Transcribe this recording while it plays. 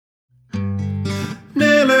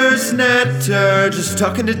Naylor's Net, just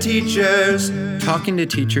talking to teachers. Talking to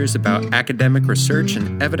teachers about academic research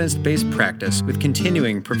and evidence-based practice with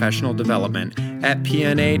continuing professional development at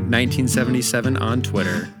PNA 1977 on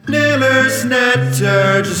Twitter. Naylor's Net,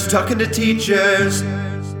 just talking to teachers.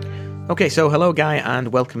 Okay, so hello, Guy,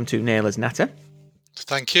 and welcome to Naylor's Natter.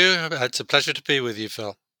 Thank you. It's a pleasure to be with you,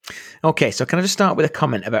 Phil. Okay, so can I just start with a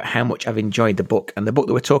comment about how much I've enjoyed the book? And the book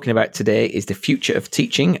that we're talking about today is The Future of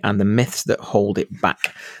Teaching and the Myths That Hold It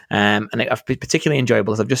Back. And I've been particularly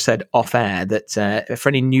enjoyable, as I've just said off air, that for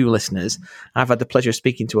any new listeners, I've had the pleasure of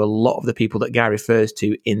speaking to a lot of the people that Guy refers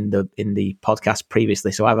to in the podcast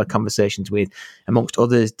previously. So I've had conversations with, amongst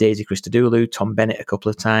others, Daisy Christodoulou, Tom Bennett a couple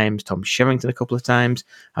of times, Tom Sherrington a couple of times.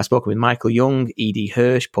 I've spoken with Michael Young, Edie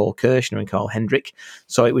Hirsch, Paul Kirshner, and Carl Hendrick.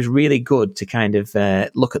 So it was really good to kind of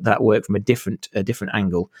look at that work from a different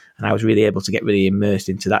angle, and I was really able to get really immersed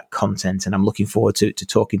into that content, and I'm looking forward to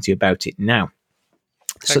talking to you about it now.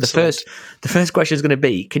 So Excellent. the first question is going to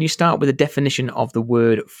be, can you start with a definition of the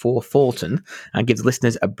word forthoughten and give the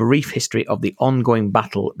listeners a brief history of the ongoing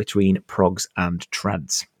battle between progs and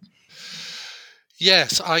trads?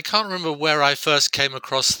 Yes, I can't remember where I first came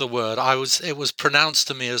across the word. It was pronounced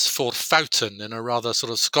to me as forthouten in a rather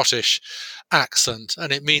sort of Scottish accent,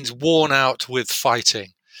 and it means worn out with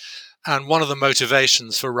fighting. And one of the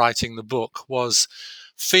motivations for writing the book was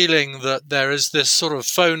feeling that there is this sort of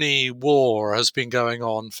phony war has been going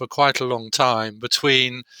on for quite a long time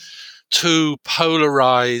between two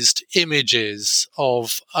polarized images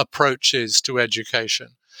of approaches to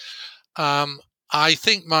education. I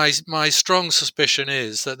think my strong suspicion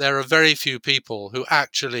is that there are very few people who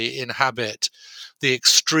actually inhabit the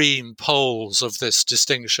extreme poles of this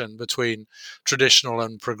distinction between traditional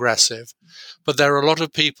and progressive. But there are a lot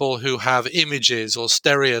of people who have images or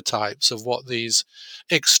stereotypes of what these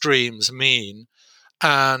extremes mean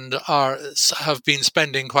and have been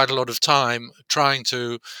spending quite a lot of time trying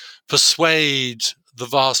to persuade the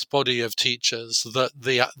vast body of teachers that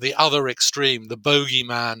the other extreme, the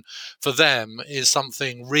bogeyman, for them is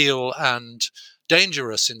something real and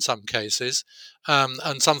dangerous in some cases,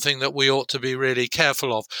 and something that we ought to be really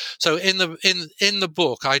careful of. So in the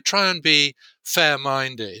book, I try and be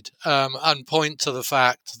fair-minded and point to the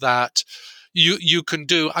fact that you can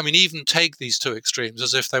do. I mean, even take these two extremes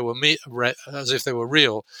as if they were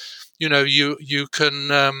real. You know, you can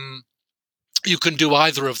do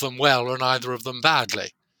either of them well and either of them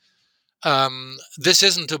badly. This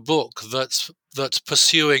isn't a book that's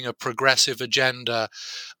pursuing a progressive agenda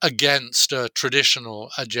against a traditional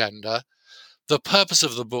agenda. The purpose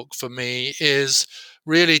of the book for me is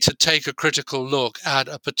really to take a critical look at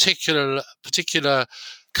a particular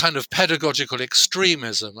kind of pedagogical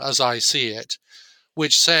extremism, as I see it,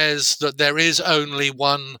 which says that there is only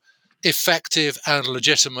one effective and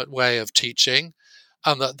legitimate way of teaching,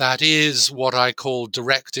 and that is what I call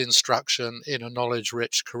direct instruction in a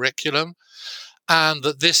knowledge-rich curriculum, and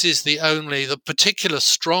that this is the particular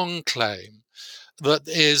strong claim that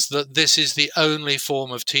this is the only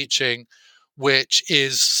form of teaching which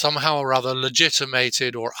is somehow or other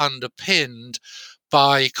legitimated or underpinned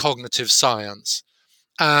by cognitive science.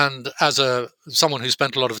 And as someone who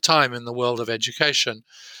spent a lot of time in the world of education,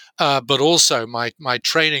 but also my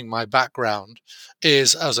training, my background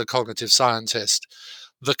is as a cognitive scientist,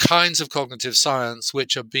 the kinds of cognitive science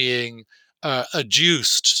which are being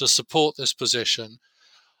adduced to support this position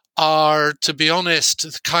are, to be honest,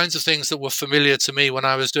 the kinds of things that were familiar to me when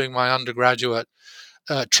I was doing my undergraduate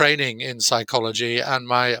training in psychology and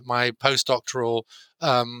my postdoctoral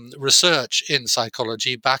research in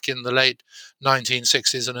psychology back in the late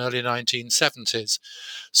 1960s and early 1970s.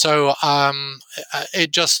 So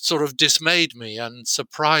it just sort of dismayed me and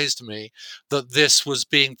surprised me that this was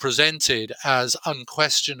being presented as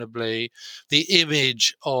unquestionably the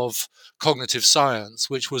image of cognitive science,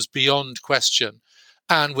 which was beyond question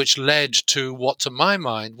and which led to what, to my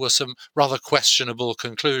mind, were some rather questionable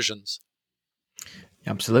conclusions.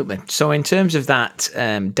 Absolutely. So in terms of that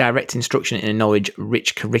direct instruction in a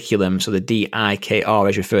knowledge-rich curriculum, so the DIKR,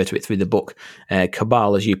 as you refer to it through the book,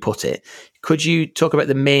 Cabal, as you put it, could you talk about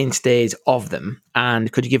the mainstays of them?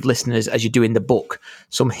 And could you give listeners, as you do in the book,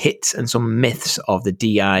 some hits and some myths of the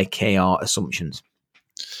DIKR assumptions?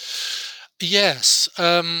 Yes.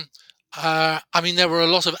 I mean, there were a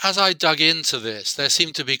lot of, as I dug into this, there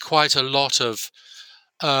seemed to be quite a lot of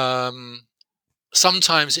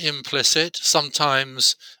sometimes implicit,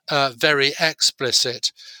 sometimes very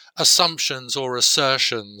explicit assumptions or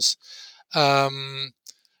assertions.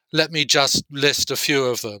 Let me just list a few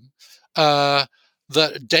of them.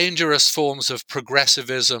 That dangerous forms of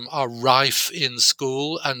progressivism are rife in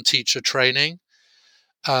school and teacher training.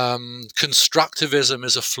 constructivism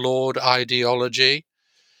is a flawed ideology,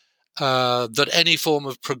 that any form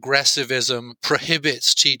of progressivism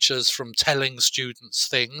prohibits teachers from telling students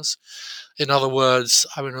things. In other words,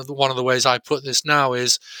 I mean, one of the ways I put this now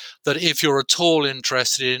is that if you're at all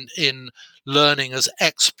interested in learning as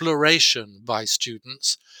exploration by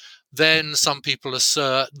students, then some people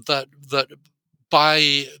assert that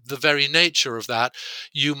by the very nature of that,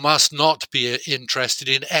 you must not be interested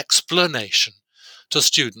in explanation to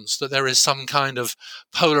students, that there is some kind of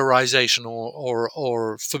polarization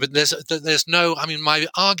or forbidden. There's no, I mean, my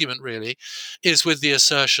argument really is with the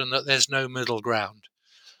assertion that there's no middle ground.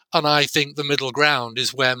 And I think the middle ground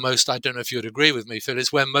is where most, I don't know if you'd agree with me, Phil,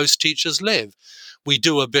 is where most teachers live. We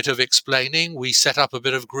do a bit of explaining. We set up a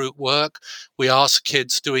bit of group work. We ask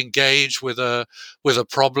kids to engage with a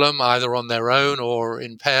problem, either on their own or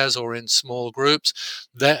in pairs or in small groups.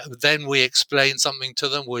 Then we explain something to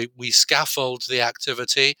them. We scaffold the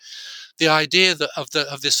activity. The idea of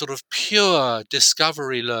this sort of pure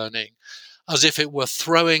discovery learning, as if it were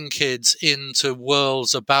throwing kids into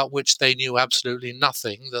worlds about which they knew absolutely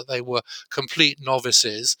nothing, that they were complete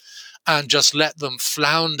novices, and just let them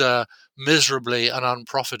flounder miserably and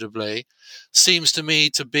unprofitably, seems to me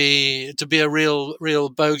to be a real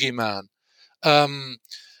bogeyman.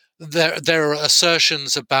 There are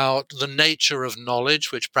assertions about the nature of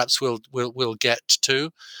knowledge, which perhaps we'll get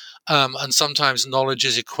to. And sometimes knowledge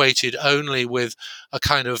is equated only with a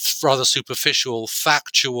kind of rather superficial,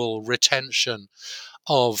 factual retention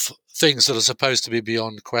of things that are supposed to be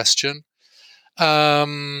beyond question.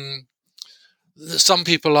 Some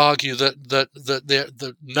people argue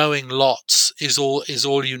that knowing lots is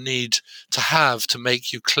all you need to have to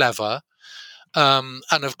make you clever.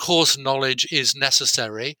 And of course, knowledge is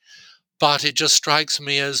necessary. But it just strikes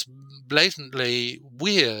me as blatantly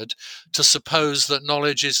weird to suppose that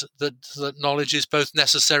knowledge is both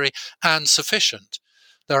necessary and sufficient.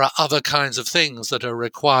 There are other kinds of things that are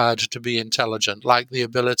required to be intelligent, like the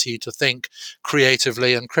ability to think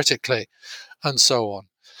creatively and critically, and so on.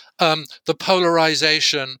 The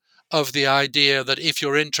polarization of the idea that if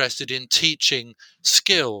you're interested in teaching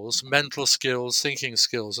skills, mental skills, thinking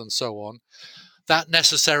skills, and so on, that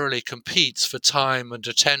necessarily competes for time and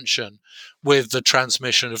attention with the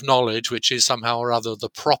transmission of knowledge, which is somehow or other the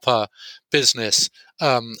proper business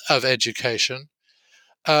of education.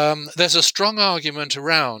 There's a strong argument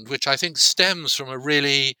around, which I think stems from a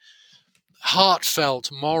really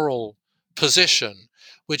heartfelt moral position,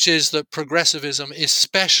 which is that progressivism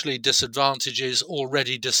especially disadvantages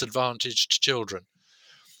already disadvantaged children,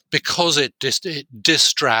 because it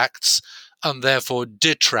distracts and therefore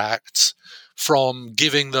detracts from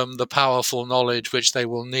giving them the powerful knowledge which they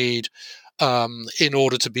will need in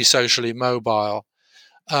order to be socially mobile.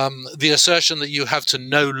 The assertion that you have to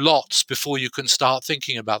know lots before you can start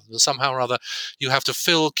thinking about them, that somehow or other you have to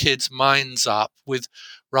fill kids' minds up with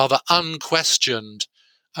rather unquestioned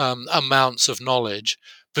amounts of knowledge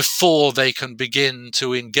before they can begin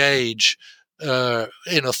to engage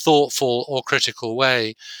in a thoughtful or critical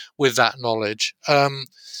way with that knowledge.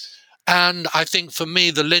 And I think for me,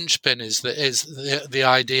 the linchpin is the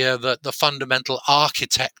idea that the fundamental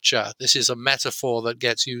architecture, this is a metaphor that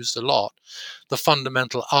gets used a lot, the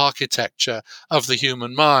fundamental architecture of the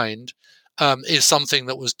human mind is something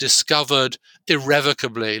that was discovered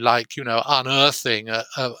irrevocably, like, unearthing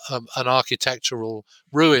an architectural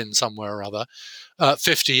ruin somewhere or other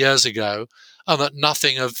 50 years ago, and that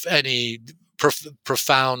nothing of any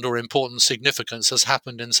profound or important significance has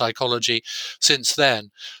happened in psychology since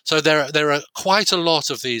then. So there are quite a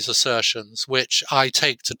lot of these assertions which I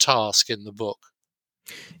take to task in the book.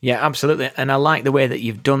 Yeah, absolutely. And I like the way that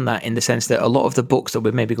you've done that, in the sense that a lot of the books that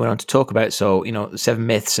we're maybe going on to talk about, so, The Seven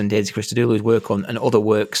Myths and Daisy Christodoulou's work on, and other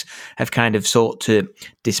works, have kind of sought to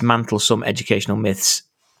dismantle some educational myths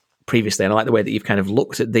previously. And I like the way that you've kind of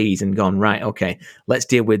looked at these and gone, right, okay, let's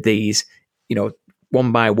deal with these,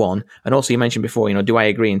 one by one. And also, you mentioned before, do I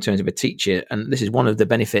agree in terms of a teacher? And this is one of the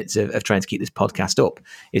benefits of trying to keep this podcast up,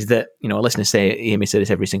 is that, listeners hear me say this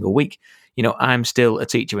every single week. I'm still a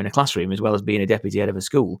teacher in a classroom as well as being a deputy head of a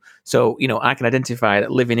school. So, I can identify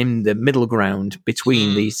that living in the middle ground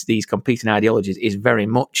between these competing ideologies is very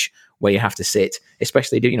much where you have to sit,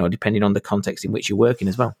 especially, depending on the context in which you're working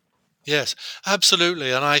as well. Yes,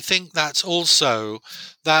 absolutely. And I think that's also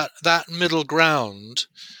that middle ground,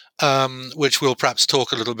 which we'll perhaps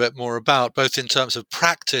talk a little bit more about, both in terms of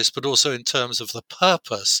practice, but also in terms of the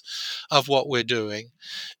purpose of what we're doing,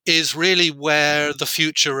 is really where the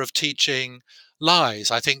future of teaching lies.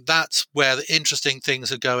 I think that's where the interesting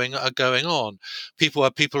things are going on. People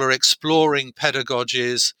are exploring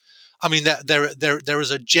pedagogies I mean, there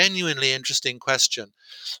is a genuinely interesting question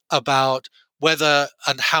about whether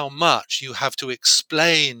and how much you have to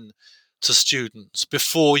explain to students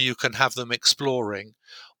before you can have them exploring,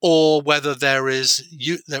 or whether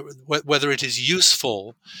whether it is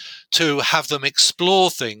useful to have them explore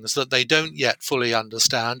things that they don't yet fully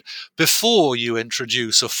understand before you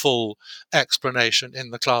introduce a full explanation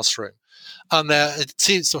in the classroom. And it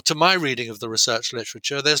seems, to my reading of the research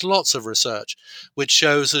literature, there's lots of research which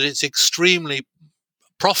shows that it's extremely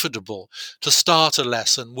profitable to start a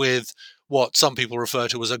lesson with what some people refer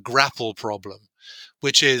to as a grapple problem,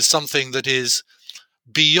 which is something that is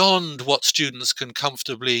beyond what students can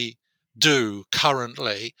comfortably do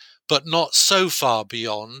currently, but not so far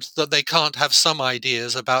beyond that they can't have some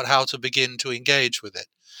ideas about how to begin to engage with it.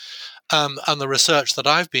 And the research that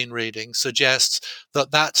I've been reading suggests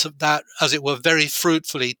that, as it were, very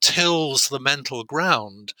fruitfully tills the mental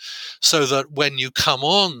ground, so that when you come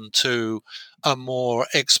on to a more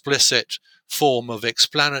explicit form of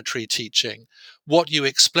explanatory teaching, what you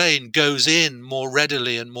explain goes in more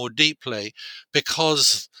readily and more deeply,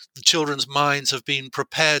 because the children's minds have been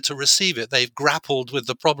prepared to receive it. They've grappled with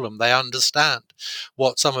the problem. They understand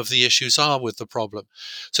what some of the issues are with the problem.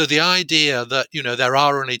 So the idea that, there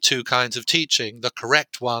are only two kinds of teaching, the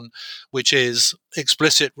correct one, which is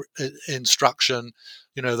explicit instruction,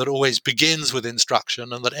 that always begins with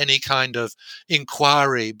instruction, and that any kind of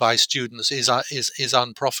inquiry by students is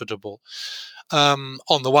unprofitable, on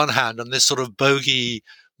the one hand, and this sort of bogey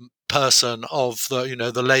person of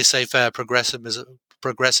the laissez-faire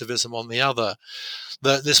progressivism on the other,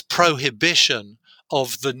 this prohibition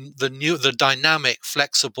of the dynamic,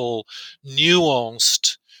 flexible,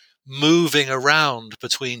 nuanced moving around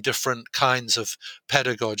between different kinds of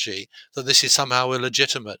pedagogy, that this is somehow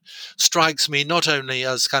illegitimate, strikes me not only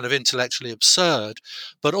as kind of intellectually absurd,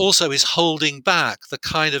 but also is holding back the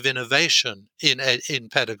kind of innovation in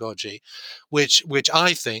pedagogy, which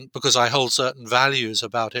I think, because I hold certain values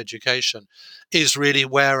about education, is really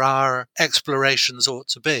where our explorations ought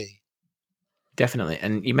to be. Definitely.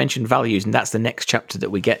 And you mentioned values, and that's the next chapter that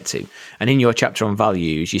we get to. And in your chapter on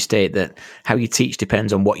values, you state that how you teach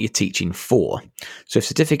depends on what you're teaching for. So if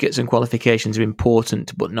certificates and qualifications are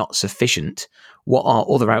important but not sufficient, what are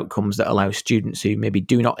other outcomes that allow students who maybe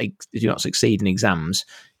do not succeed in exams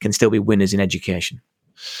can still be winners in education?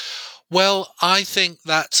 Well, I think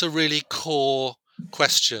that's a really core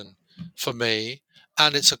question for me.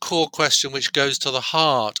 And it's a core question which goes to the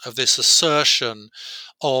heart of this assertion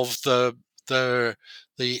of the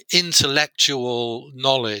intellectual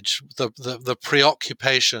knowledge, the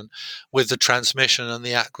preoccupation with the transmission and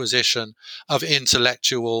the acquisition of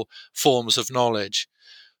intellectual forms of knowledge,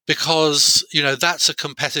 because that's a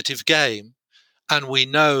competitive game. And we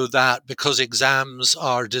know that because exams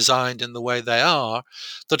are designed in the way they are,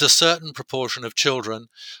 that a certain proportion of children,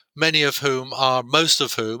 most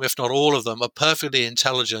of whom, if not all of them, are perfectly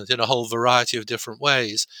intelligent in a whole variety of different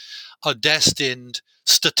ways, are destined,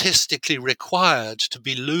 statistically required, to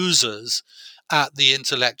be losers at the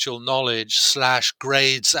intellectual knowledge /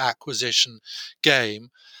 grades acquisition game.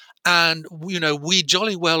 And, we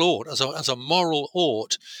jolly well ought, as a moral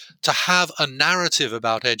ought, to have a narrative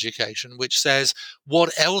about education which says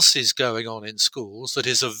what else is going on in schools that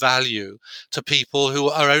is of value to people who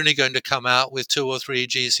are only going to come out with 2 or 3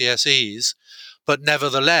 GCSEs, but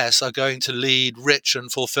nevertheless are going to lead rich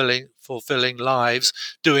and fulfilling lives,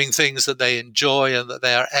 doing things that they enjoy and that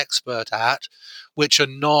they are expert at, which are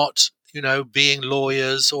not, being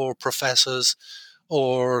lawyers or professors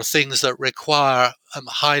or things that require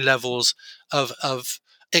high levels of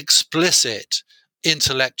explicit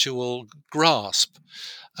intellectual grasp.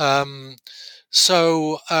 Yes,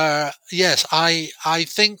 I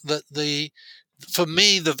think that for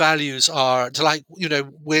me, the values are to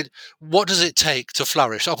what does it take to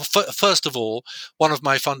flourish? First of all, one of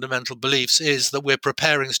my fundamental beliefs is that we're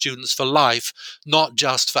preparing students for life, not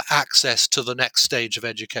just for access to the next stage of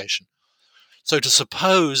education. So to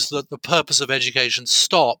suppose that the purpose of education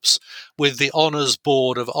stops with the honours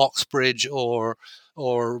board of Oxbridge or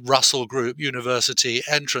Russell Group University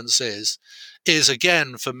entrances is,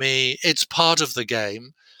 again, for me, it's part of the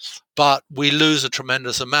game, but we lose a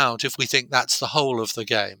tremendous amount if we think that's the whole of the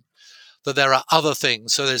game, that there are other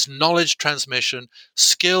things. So there's knowledge transmission,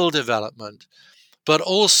 skill development, but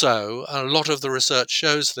also, and a lot of the research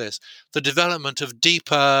shows this, the development of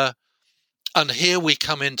deeper. And here we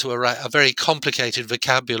come into a very complicated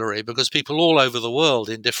vocabulary, because people all over the world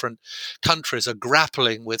in different countries are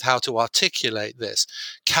grappling with how to articulate this.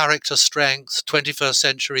 Character strengths, 21st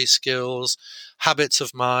century skills, habits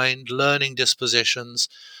of mind, learning dispositions,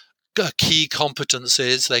 key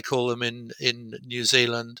competencies, they call them in New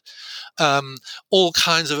Zealand, all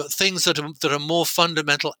kinds of things that are more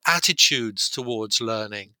fundamental attitudes towards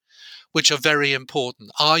learning, which are very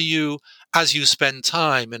important. Are you, as you spend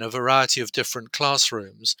time in a variety of different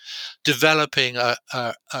classrooms, developing a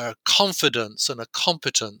confidence and a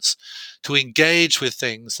competence to engage with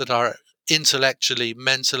things that are intellectually,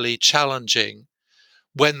 mentally challenging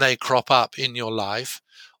when they crop up in your life?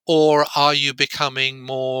 Or are you becoming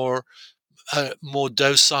more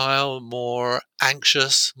docile, more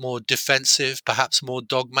anxious, more defensive, perhaps more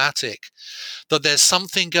dogmatic? That there's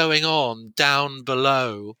something going on down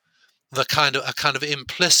below a kind of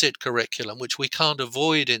implicit curriculum which we can't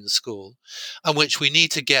avoid in school, and which we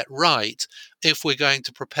need to get right if we're going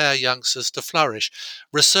to prepare youngsters to flourish.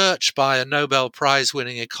 Research by a Nobel Prize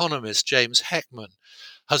winning economist, James Heckman,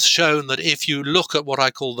 has shown that if you look at what I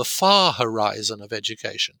call the far horizon of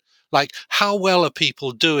education, like how well are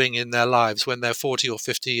people doing in their lives when they're 40 or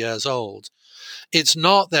 50 years old, it's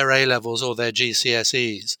not their A-levels or their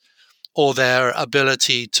GCSEs or their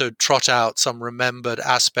ability to trot out some remembered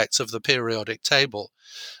aspects of the periodic table.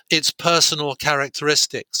 It's personal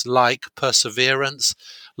characteristics like perseverance,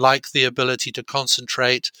 like the ability to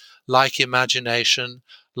concentrate, like imagination,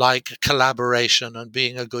 like collaboration and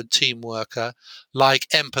being a good team worker, like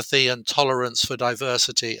empathy and tolerance for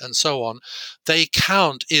diversity, and so on. They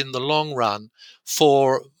count in the long run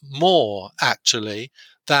for more, actually,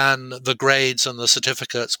 than the grades and the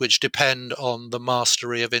certificates which depend on the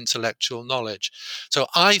mastery of intellectual knowledge. So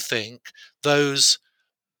I think those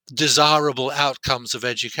desirable outcomes of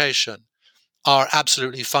education are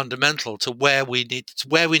absolutely fundamental to where we need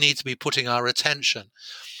to be putting our attention,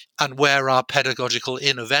 and where our pedagogical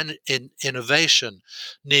innovation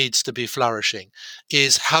needs to be flourishing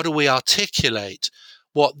is how do we articulate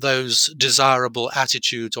what those desirable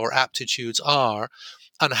attitudes or aptitudes are,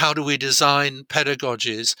 and how do we design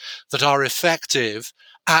pedagogies that are effective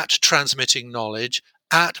at transmitting knowledge,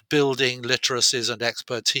 at building literacies and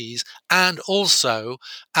expertise, and also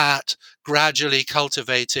at gradually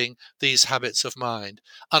cultivating these habits of mind.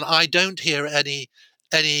 And I don't hear any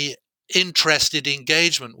interested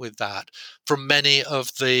engagement with that from many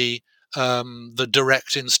of the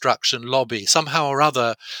direct instruction lobby. Somehow or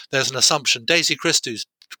other, there's an assumption. Daisy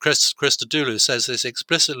Christodoulou says this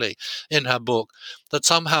explicitly in her book, that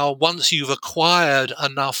somehow once you've acquired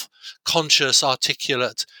enough conscious,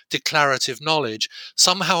 articulate, declarative knowledge,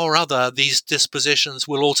 somehow or other these dispositions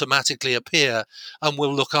will automatically appear and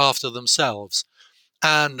will look after themselves.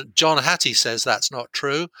 And John Hattie says that's not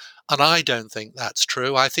true, and I don't think that's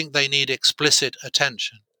true. I think they need explicit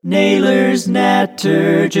attention. Naylor's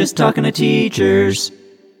Natter, just talking to teachers.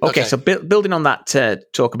 Okay, so building on that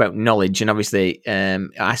talk about knowledge, and obviously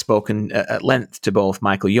I've spoken at length to both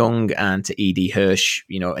Michael Young and to E.D. Hirsch,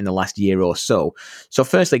 in the last year or so. So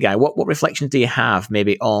firstly, Guy, what reflections do you have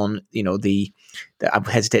maybe on, the I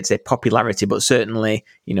hesitate to say popularity, but certainly,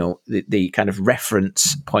 the kind of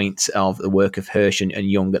reference point of the work of Hirsch and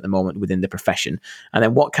Young at the moment within the profession? And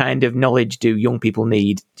then what kind of knowledge do young people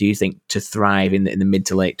need, do you think, to thrive in the mid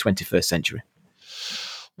to late 21st century?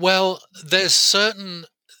 Well, there's certain...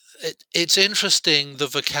 It's interesting, the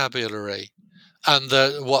vocabulary and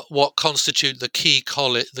what constitute the key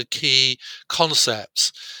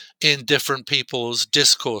concepts in different people's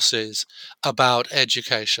discourses about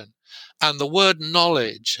education. And the word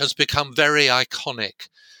knowledge has become very iconic,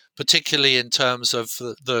 particularly in terms of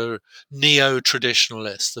the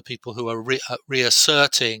neo-traditionalists, the people who are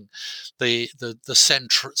reasserting the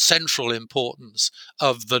central importance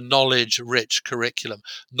of the knowledge-rich curriculum.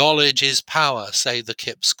 Knowledge is power, say the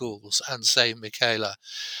KIPP schools and say Michaela.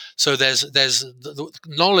 So there's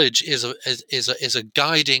knowledge is a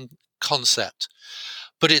guiding concept.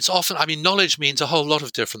 But it's often, knowledge means a whole lot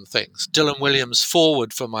of different things. Dylan Williams'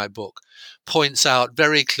 foreword for my book points out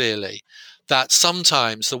very clearly that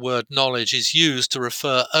sometimes the word knowledge is used to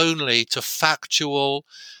refer only to factual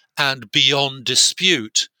and beyond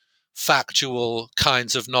dispute factual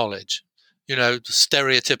kinds of knowledge.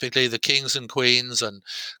 Stereotypically the kings and queens and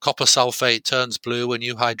copper sulfate turns blue when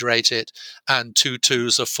you hydrate it and 2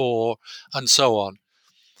 2s are 4 and so on.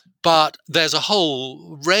 But there's a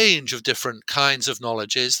whole range of different kinds of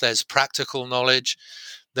knowledges. There's practical knowledge,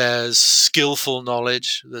 there's skillful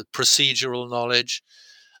knowledge, the procedural knowledge.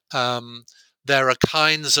 There are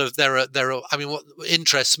what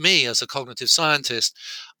interests me as a cognitive scientist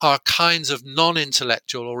are kinds of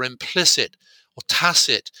non-intellectual or implicit or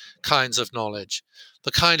tacit kinds of knowledge.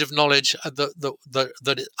 The kind of knowledge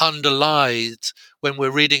that underlies when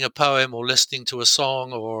we're reading a poem or listening to a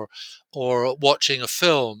song or watching a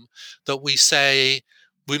film, that we say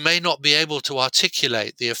we may not be able to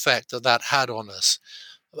articulate the effect that that had on us.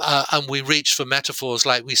 And we reach for metaphors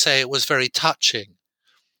like we say it was very touching,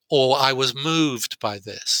 or I was moved by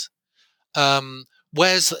this.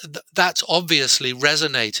 Whereas that's obviously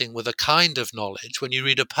resonating with a kind of knowledge. When you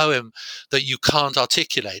read a poem that you can't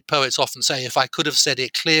articulate, poets often say, if I could have said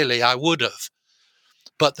it clearly, I would have.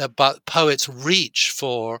 But poets reach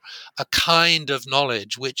for a kind of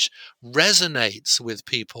knowledge which resonates with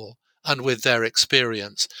people and with their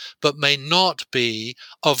experience, but may not be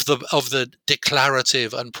of the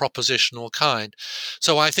declarative and propositional kind.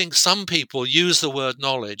 So I think some people use the word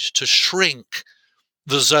knowledge to shrink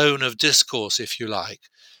the zone of discourse, if you like,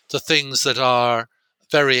 to things that are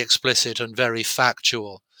very explicit and very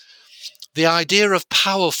factual. The idea of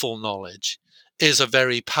powerful knowledge is a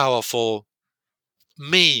very powerful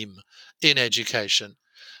meme in education.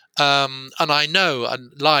 And I know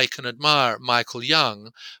and like and admire Michael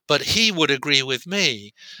Young, but he would agree with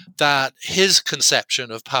me that his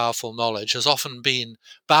conception of powerful knowledge has often been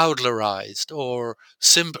Bowdlerized or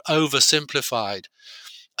oversimplified.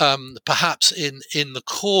 Perhaps in the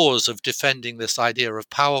cause of defending this idea of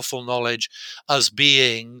powerful knowledge as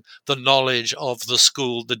being the knowledge of the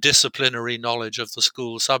school, the disciplinary knowledge of the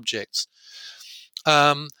school subjects.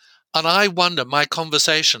 And I wonder, my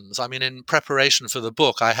conversations, I mean, in preparation for the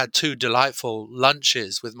book, I had 2 delightful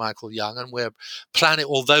lunches with Michael Young, and we're planning,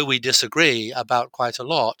 although we disagree about quite a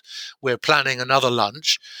lot, we're planning another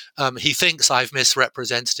lunch. He thinks I've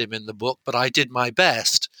misrepresented him in the book, but I did my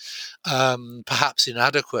best, perhaps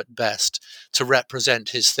inadequate best, to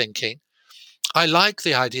represent his thinking. I like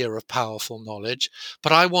the idea of powerful knowledge,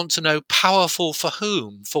 but I want to know powerful for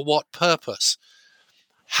whom, for what purpose?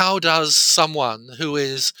 How does someone who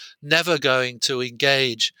is never going to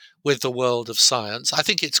engage with the world of science, I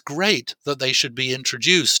think it's great that they should be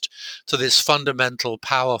introduced to this fundamental,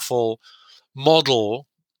 powerful model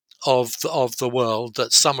of the world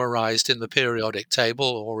that's summarized in the periodic table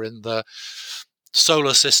or in the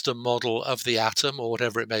solar system model of the atom or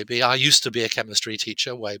whatever it may be. I used to be a chemistry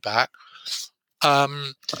teacher way back.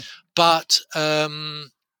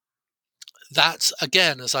 That's,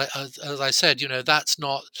 again, as I said, that's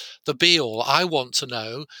not the be-all. I want to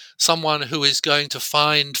know someone who is going to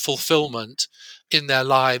find fulfillment in their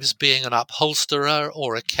lives being an upholsterer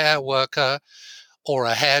or a care worker or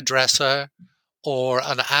a hairdresser or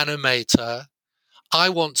an animator. I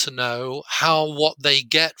want to know how what they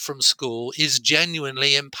get from school is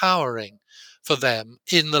genuinely empowering for them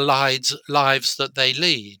in the lives that they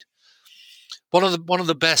lead. One of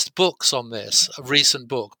the best books on this, a recent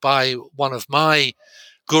book by one of my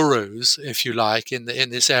gurus, if you like, in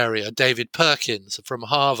this area, David Perkins from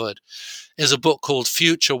Harvard, is a book called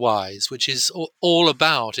Future Wise, which is all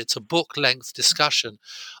about, it's a book-length discussion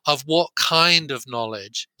of what kind of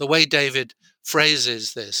knowledge. The way David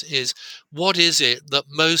phrases this is, what is it that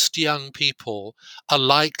most young people are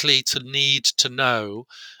likely to need to know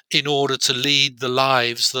in order to lead the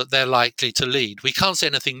lives that they're likely to lead? We can't say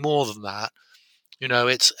anything more than that.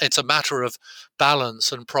 It's a matter of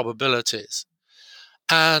balance and probabilities.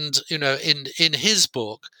 And, in his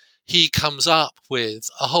book, he comes up with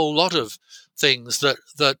a whole lot of things that,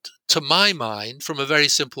 to my mind, from a very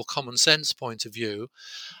simple common sense point of view,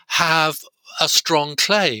 have a strong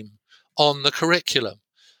claim on the curriculum.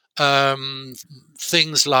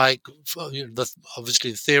 Things like,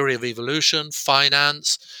 obviously, the theory of evolution,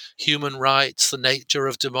 finance, human rights, the nature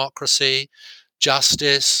of democracy,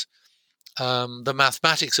 justice, the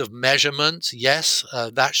mathematics of measurement, yes,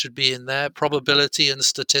 that should be in there. Probability and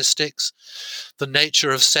statistics, the nature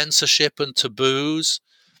of censorship and taboos,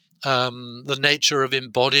 the nature of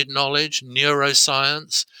embodied knowledge,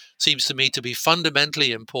 neuroscience seems to me to be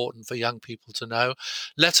fundamentally important for young people to know,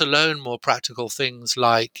 let alone more practical things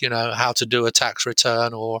like, how to do a tax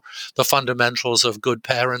return or the fundamentals of good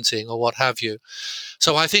parenting or what have you.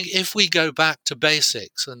 So I think if we go back to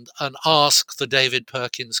basics and ask the David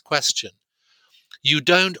Perkins question, you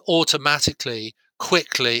don't automatically,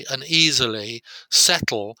 quickly and easily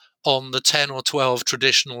settle on the 10 or 12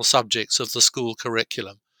 traditional subjects of the school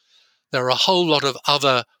curriculum. There are a whole lot of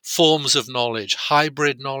other forms of knowledge,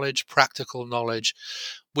 hybrid knowledge, practical knowledge,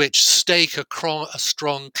 which stake a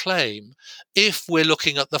strong claim if we're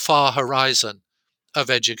looking at the far horizon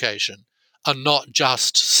of education and not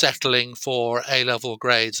just settling for A-level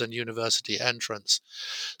grades and university entrance.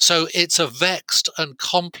 So it's a vexed and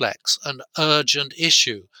complex and urgent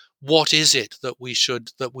issue. What is it that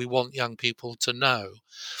we want young people to know?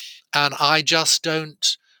 And I just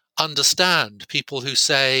don't understand people who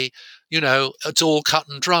say, it's all cut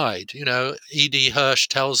and dried. E.D. Hirsch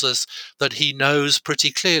tells us that he knows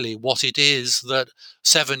pretty clearly what it is that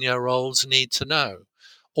 7-year-olds need to know.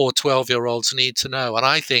 or 12-year-olds need to know. And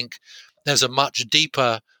I think there's a much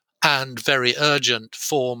deeper and very urgent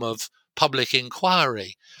form of public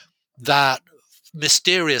inquiry that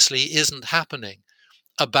mysteriously isn't happening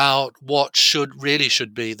about what should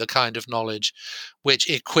be the kind of knowledge which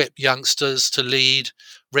equip youngsters to lead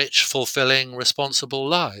rich, fulfilling, responsible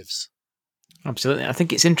lives. Absolutely. I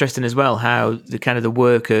think it's interesting as well how the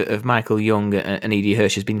work of Michael Young and E.D.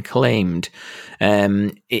 Hirsch has been claimed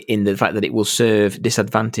in the fact that it will serve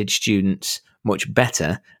disadvantaged students much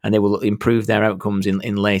better and they will improve their outcomes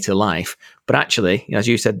in later life. But actually, as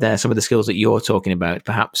you said there, some of the skills that you're talking about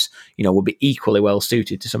perhaps, will be equally well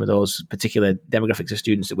suited to some of those particular demographics of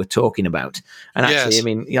students that we're talking about. And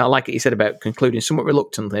actually, Yes. I like what you said about concluding somewhat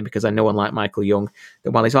reluctantly, because I know, unlike Michael Young,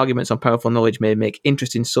 that while his arguments on powerful knowledge may make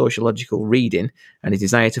interesting sociological reading, and his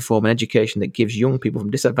desire to form an education that gives young people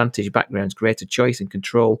from disadvantaged backgrounds greater choice and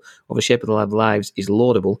control over the shape of their lives is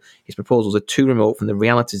laudable, his proposals are too remote from the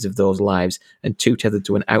realities of those lives and too tethered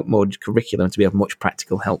to an outmoded curriculum to be of much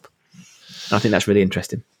practical help. And I think that's really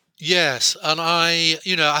interesting. Yes, and I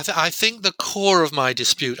think the core of my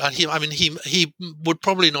dispute, and he would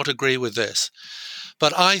probably not agree with this,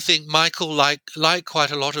 but I think Michael, like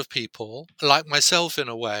quite a lot of people, like myself in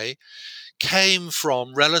a way, came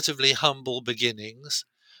from relatively humble beginnings,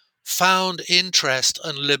 found interest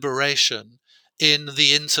and liberation in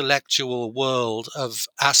the intellectual world of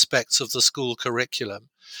aspects of the school curriculum,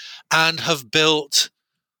 and have built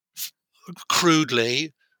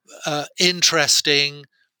crudely interesting,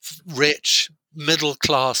 rich,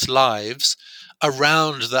 middle-class lives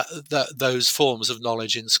around those forms of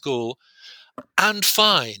knowledge in school. And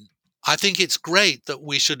fine. I think it's great that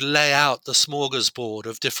we should lay out the smorgasbord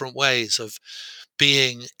of different ways of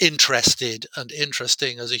being interested and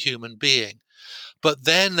interesting as a human being. But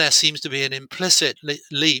then there seems to be an implicit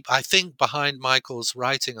leap, I think, behind Michael's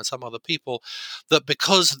writing and some other people, that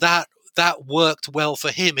because that worked well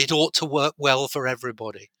for him, it ought to work well for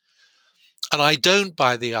everybody. And I don't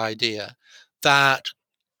buy the idea that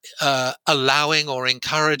allowing or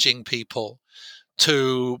encouraging people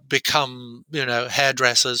to become,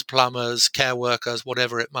 hairdressers, plumbers, care workers,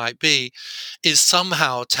 whatever it might be, is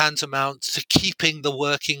somehow tantamount to keeping the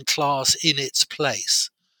working class in its place.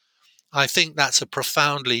 I think that's a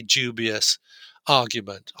profoundly dubious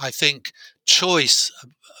argument. I think choice,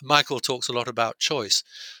 Michael talks a lot about choice.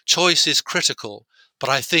 Choice is critical, but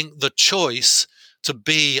I think the choice to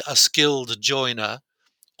be a skilled joiner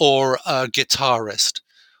or a guitarist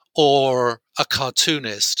or a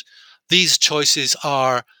cartoonist, these choices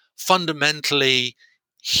are fundamentally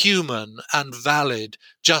human and valid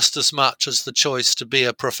just as much as the choice to be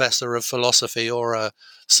a professor of philosophy or a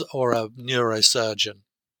neurosurgeon.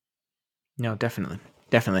 No, definitely.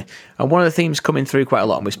 And one of the themes coming through quite a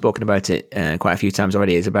lot, and we've spoken about it quite a few times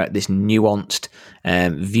already, is about this nuanced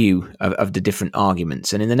view of the different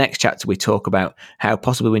arguments. And in the next chapter, we talk about how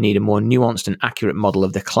possibly we need a more nuanced and accurate model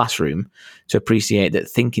of the classroom to appreciate that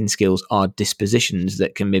thinking skills are dispositions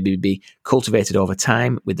that can maybe be cultivated over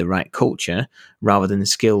time with the right culture, rather than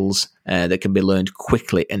skills that can be learned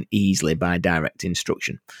quickly and easily by direct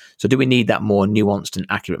instruction. So do we need that more nuanced and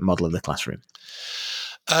accurate model of the classroom?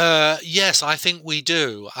 Yes, I think we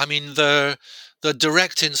do. I mean, the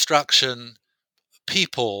direct instruction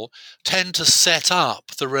people tend to set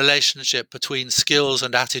up the relationship between skills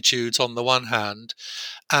and attitudes on the one hand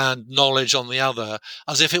and knowledge on the other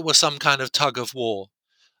as if it was some kind of tug of war,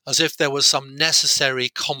 as if there was some necessary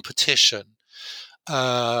competition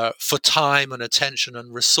for time and attention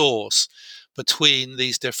and resource between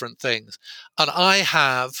these different things. And I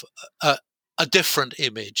have a different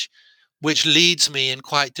image which leads me in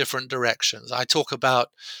quite different directions. I talk about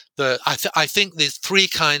I think there's three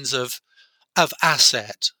kinds of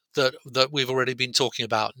asset that we've already been talking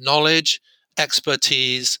about: knowledge,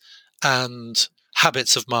 expertise, and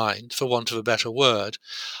habits of mind, for want of a better word.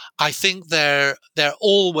 I think they're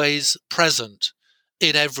always present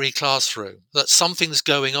in every classroom, that something's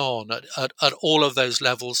going on at all of those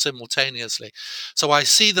levels simultaneously. So I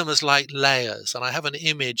see them as like layers, and I have an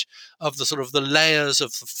image of the sort of the layers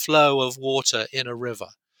of the flow of water in a river.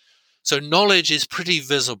 So knowledge is pretty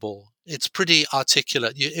visible. It's pretty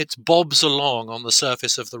articulate. It bobs along on the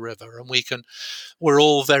surface of the river, and we're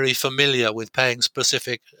all very familiar with paying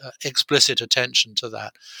specific, explicit attention to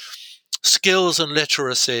that. Skills and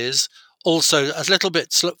literacies also a little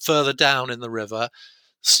bit further down in the river.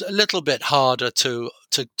 a little bit harder to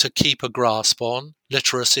keep a grasp on.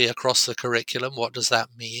 Literacy across the curriculum, what does that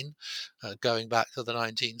mean? Going back to the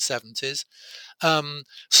 1970s.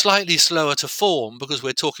 Slightly slower to form, because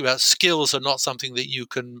we're talking about skills are not something that you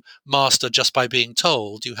can master just by being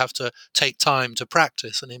told. You have to take time to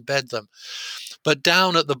practice and embed them. But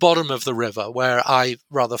down at the bottom of the river, where I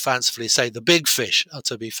rather fancifully say the big fish are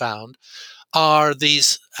to be found, are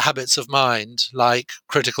these habits of mind like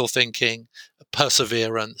critical thinking,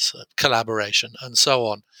 perseverance, collaboration, and so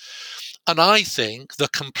on. And I think the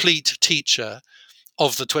complete teacher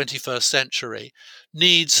of the 21st century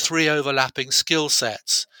needs three overlapping skill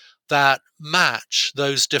sets that match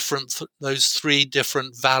those three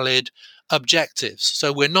different valid objectives.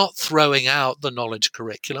 So we're not throwing out the knowledge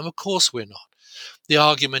curriculum. Of course we're not. The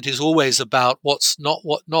argument is always about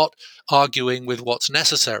not arguing with what's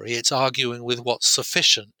necessary. It's arguing with what's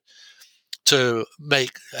sufficient to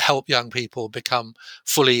help young people become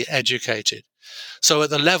fully educated. So at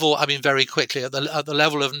the level, very quickly, at the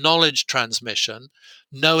level of knowledge transmission,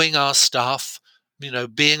 knowing our stuff,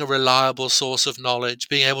 being a reliable source of knowledge,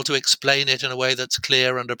 being able to explain it in a way that's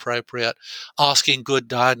clear and appropriate, asking good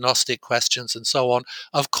diagnostic questions and so on.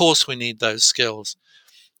 Of course, we need those skills.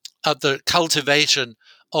 At the cultivation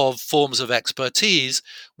of forms of expertise,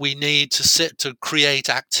 we need to create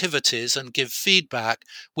activities and give feedback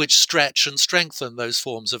which stretch and strengthen those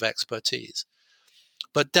forms of expertise.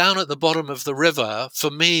 But down at the bottom of the river,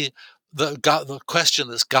 for me, the question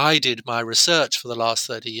that's guided my research for the last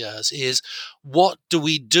 30 years is, what do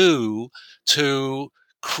we do to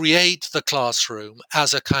create the classroom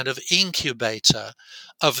as a kind of incubator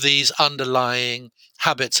of these underlying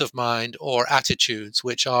habits of mind or attitudes,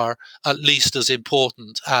 which are at least as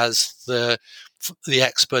important as the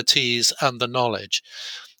expertise and the knowledge.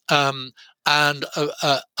 And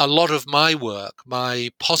a lot of my work,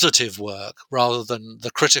 my positive work, rather than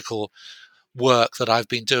the critical work that I've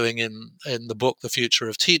been doing in the book, The Future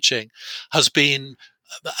of Teaching, has been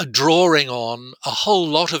drawing on a whole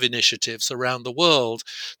lot of initiatives around the world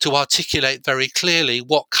to articulate very clearly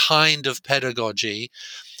what kind of pedagogy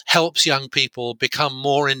helps young people become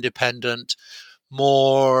more independent,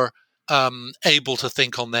 more able to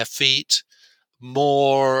think on their feet,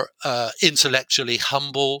 more intellectually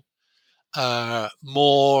humble,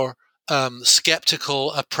 more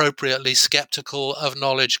appropriately skeptical of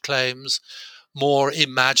knowledge claims, more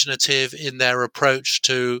imaginative in their approach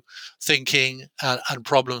to thinking and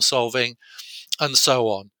problem solving, and so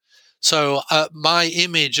on. So my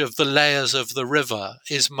image of the layers of the river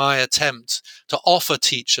is my attempt to offer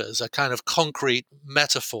teachers a kind of concrete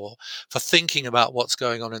metaphor for thinking about what's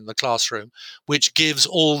going on in the classroom, which gives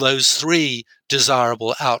all those three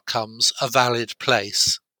desirable outcomes a valid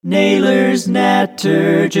place. Naylor's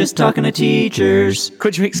Natter, just talking to teachers.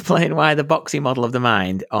 Could you explain why the boxy model of the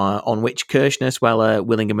mind, on which Kirshner, Sweller,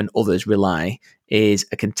 Willingham and others rely, is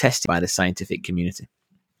contested by the scientific community?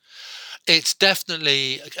 It's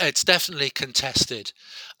definitely contested.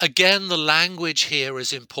 Again, the language here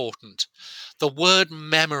is important. The word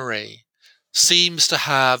memory seems to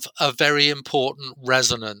have a very important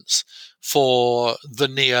resonance for the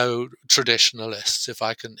neo-traditionalists, if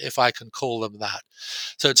I can call them that.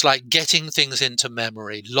 So it's like getting things into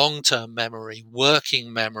memory, long-term memory,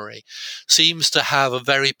 working memory, seems to have a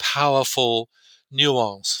very powerful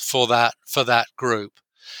nuance for that group.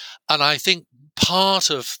 And I think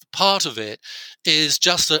part of it is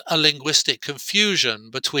just a linguistic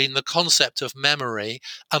confusion between the concept of memory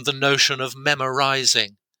and the notion of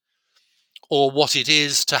memorizing, or what it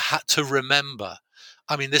is to remember.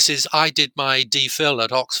 I did my DPhil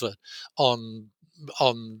at Oxford on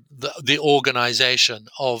the organization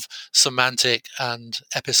of semantic and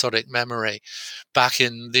episodic memory back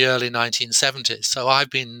in the early 1970s. So I've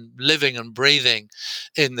been living and breathing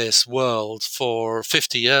in this world for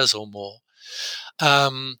 50 years or more.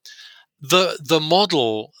 The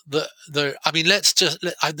model, there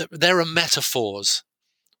are metaphors.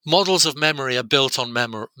 Models of memory are built on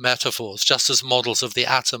metaphors, just as models of the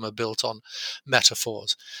atom are built on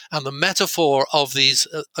metaphors. And the metaphor of these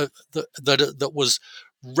that was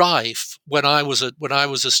rife when I was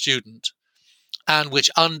a student, and which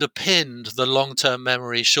underpinned the long-term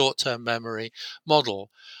memory, short-term memory model,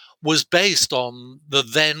 was based on the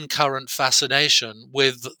then current fascination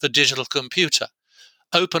with the digital computer.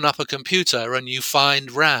 Open up a computer and you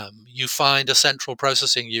find RAM, you find a central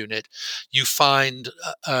processing unit, you find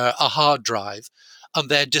a hard drive, and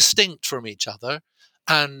they're distinct from each other.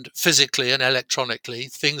 And physically and electronically,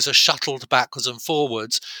 things are shuttled backwards and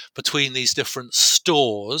forwards between these different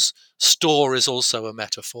stores. Store is also a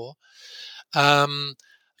metaphor.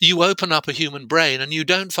 you open up a human brain and you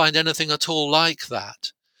don't find anything at all like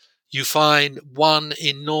that. You find one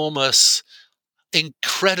enormous,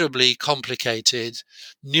 incredibly complicated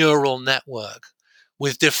neural network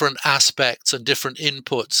with different aspects and different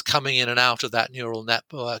inputs coming in and out of that neural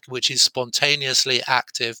network, which is spontaneously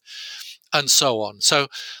active, and so on. So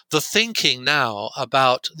the thinking now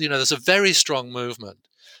about, there's a very strong movement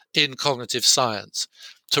in cognitive science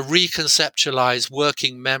to reconceptualize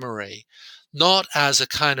working memory, not as a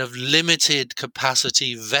kind of limited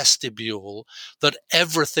capacity vestibule that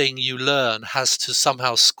everything you learn has to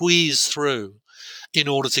somehow squeeze through in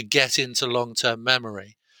order to get into long-term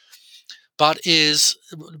memory, but is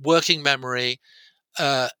working memory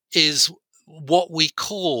is what we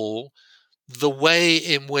call the way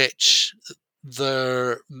in which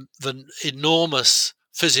the enormous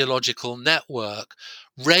physiological network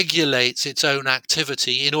regulates its own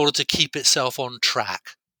activity in order to keep itself on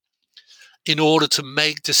track, in order to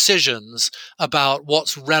make decisions about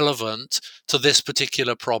what's relevant to this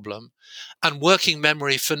particular problem. And working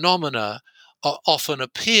memory phenomena often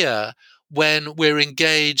appear when we're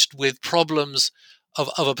engaged with problems of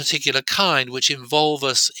a particular kind, which involve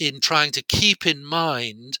us in trying to keep in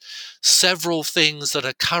mind several things that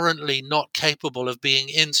are currently not capable of being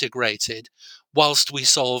integrated whilst we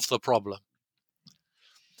solve the problem.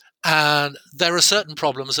 And there are certain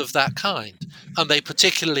problems of that kind, and they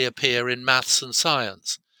particularly appear in maths and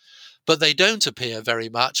science. But they don't appear very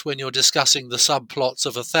much when you're discussing the subplots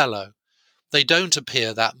of Othello. They don't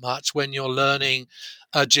appear that much when you're learning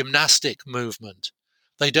a gymnastic movement.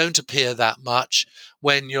 They don't appear that much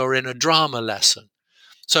when you're in a drama lesson.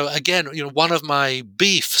 So again, one of my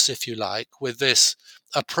beefs, if you like, with this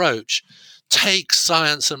approach takes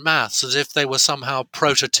science and maths as if they were somehow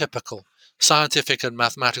prototypical. Scientific and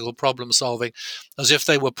mathematical problem solving as if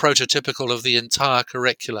they were prototypical of the entire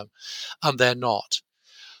curriculum, and they're not.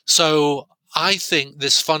 So I think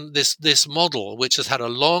this model, which has had a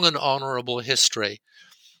long and honorable history,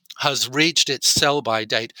 has reached its sell-by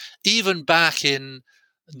date. Even back in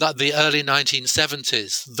the early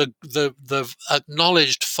 1970s, the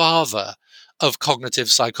acknowledged father of cognitive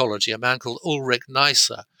psychology, a man called Ulrich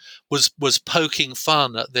Neisser, was poking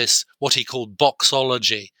fun at this, what he called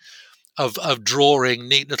boxology, of drawing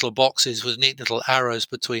neat little boxes with neat little arrows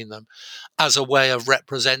between them as a way of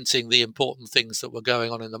representing the important things that were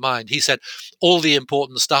going on in the mind. He said all the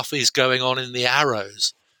important stuff is going on in the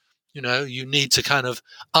arrows. You need to kind of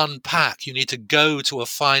unpack. You need to go to a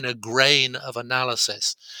finer grain of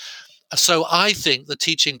analysis. So I think the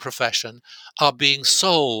teaching profession are being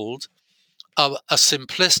sold a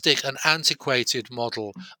simplistic and antiquated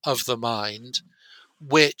model of the mind,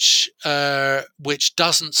 which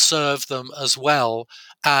doesn't serve them as well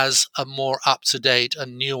as a more up-to-date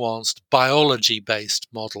and nuanced biology-based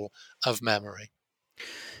model of memory.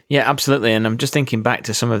 Yeah, absolutely. And I'm just thinking back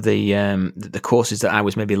to some of the courses that I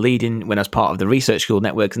was maybe leading when I was part of the research school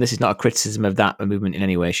networks. And this is not a criticism of that movement in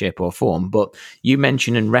any way, shape or form. But you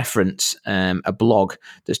mention and reference a blog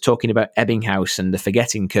that's talking about Ebbinghaus and the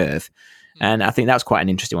forgetting curve. And I think that's quite an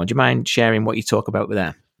interesting one. Do you mind sharing what you talk about with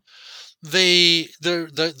that?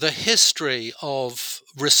 The history of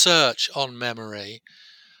research on memory,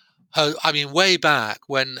 way back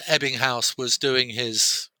when Ebbinghaus was doing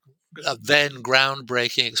his then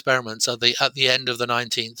groundbreaking experiments at the end of the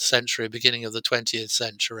 19th century, beginning of the 20th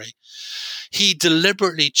century, he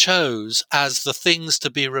deliberately chose as the things to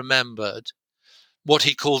be remembered what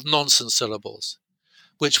he called nonsense syllables,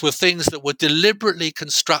 which were things that were deliberately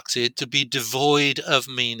constructed to be devoid of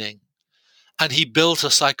meaning. And he built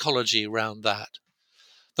a psychology around that.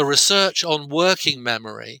 The research on working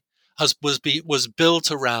memory was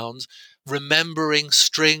built around remembering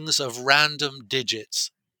strings of random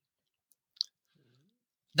digits.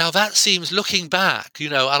 Now that seems, looking back,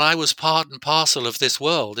 and I was part and parcel of this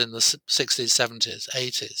world in the 60s, 70s,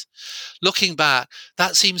 80s. Looking back,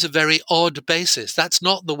 that seems a very odd basis. That's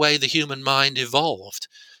not the way the human mind evolved.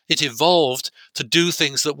 It evolved to do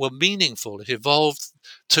things that were meaningful. It evolved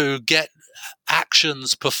to get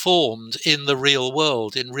actions performed in the real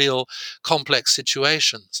world, in real complex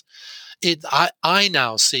situations. I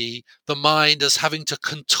now see the mind as having to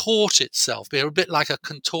contort itself, be a bit like a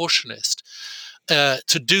contortionist,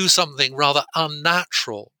 to do something rather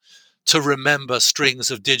unnatural, to remember strings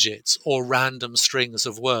of digits or random strings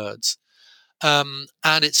of words. And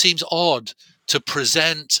it seems odd to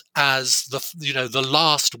present as the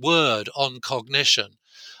last word on cognition,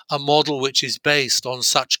 a model which is based on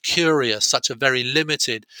such a very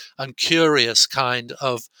limited and curious kind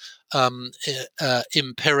of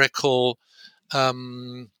empirical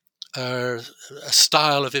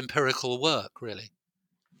style of empirical work, really.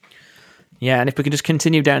 Yeah, and if we can just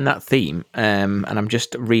continue down that theme, and I'm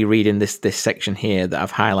just rereading this section here that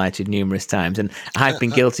I've highlighted numerous times, and I've been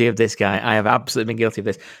guilty of this, Guy. I have absolutely been guilty of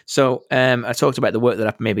this. So I talked about the work that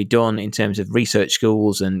I've maybe done in terms of research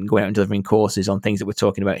schools and going out and delivering courses on things that we're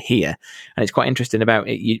talking about here. And it's quite interesting about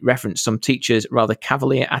it. You referenced some teachers' rather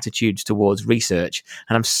cavalier attitudes towards research,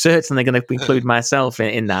 and I'm certainly going to include myself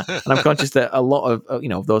in that. And I'm conscious that a lot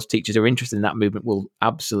of those teachers who are interested in that movement will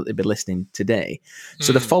absolutely be listening today.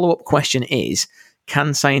 So the follow-up question is,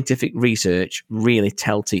 can scientific research really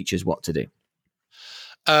tell teachers what to do?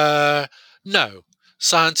 No.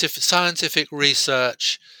 Scientific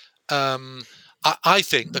research, I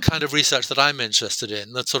think the kind of research that I'm interested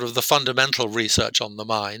in, that sort of the fundamental research on the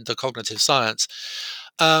mind, the cognitive science,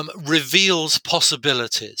 reveals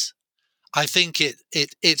possibilities. I think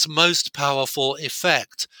its most powerful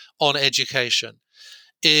effect on education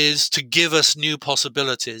is to give us new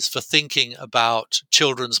possibilities for thinking about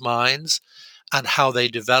children's minds and how they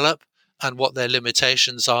develop and what their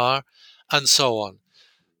limitations are and so on.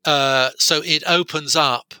 So it opens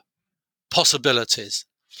up possibilities,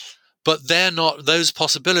 but those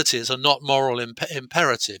possibilities are not moral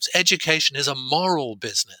imperatives. Education is a moral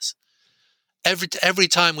business. Every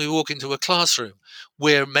time we walk into a classroom,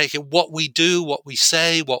 we're making what we do, what we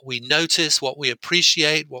say, what we notice, what we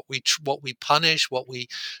appreciate, what we punish, what we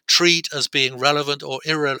treat as being relevant or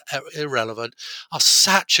irrelevant, are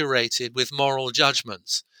saturated with moral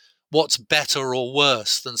judgments. What's better or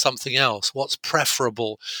worse than something else? What's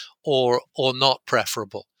preferable or not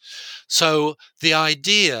preferable? So the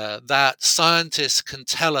idea that scientists can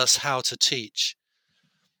tell us how to teach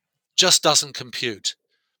just doesn't compute,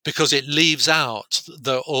 because it leaves out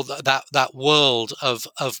that world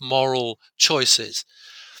of moral choices.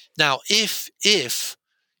 Now, if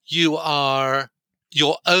you're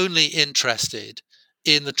only interested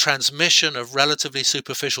in the transmission of relatively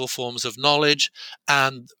superficial forms of knowledge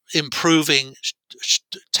and improving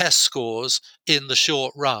test scores in the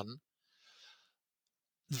short run,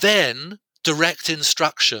 then direct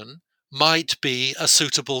instruction might be a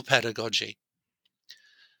suitable pedagogy.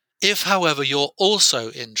 If, however, you're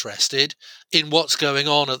also interested in what's going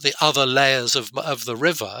on at the other layers of the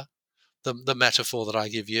river, the metaphor that I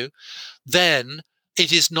give you, then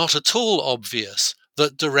it is not at all obvious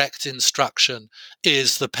that direct instruction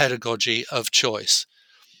is the pedagogy of choice.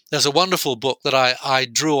 There's a wonderful book that I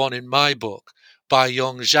drew on in my book by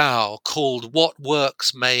Yong Zhao called What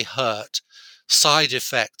Works May Hurt: Side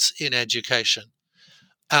Effects in Education.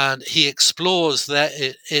 And he explores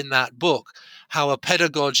in that book how a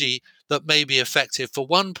pedagogy that may be effective for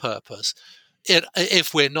one purpose,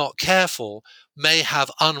 if we're not careful, may have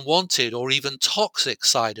unwanted or even toxic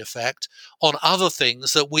side effect on other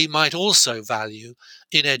things that we might also value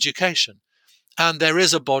in education. And there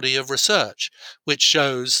is a body of research which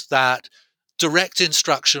shows that direct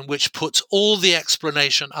instruction, which puts all the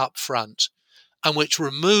explanation up front and which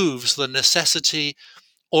removes the necessity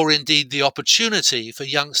or indeed the opportunity for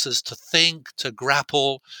youngsters to think, to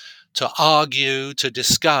grapple, to argue, to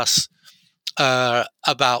discuss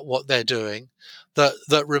about what they're doing,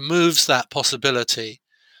 that removes that possibility,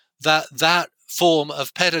 that form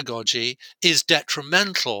of pedagogy is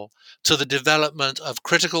detrimental to the development of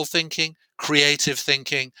critical thinking, creative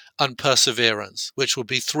thinking, and perseverance, which will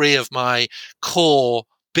be three of my core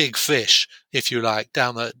big fish, if you like,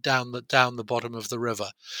 down the bottom of the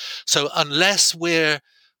river. So unless we're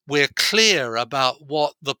clear about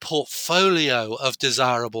what the portfolio of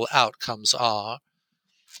desirable outcomes are,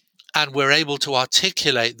 and we're able to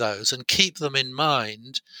articulate those and keep them in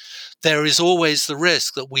mind, there is always the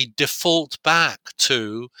risk that we default back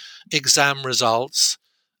to exam results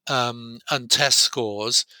and test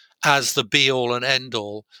scores as the be-all and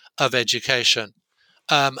end-all of education.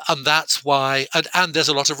 And that's why, and there's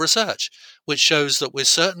a lot of research which shows that with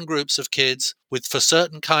certain groups of kids, for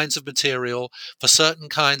certain kinds of material, for certain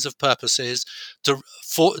kinds of purposes,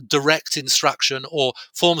 for direct instruction or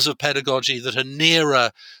forms of pedagogy that are nearer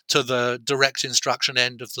to the direct instruction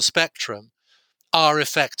end of the spectrum are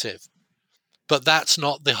effective. But that's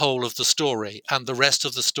not the whole of the story, and the rest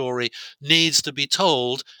of the story needs to be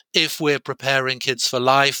told if we're preparing kids for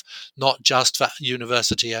life, not just for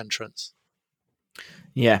university entrance.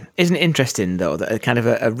 Yeah. Isn't it interesting, though, that a kind of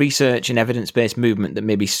a research and evidence-based movement that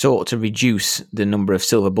maybe sought to reduce the number of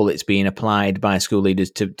silver bullets being applied by school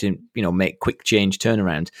leaders to make quick change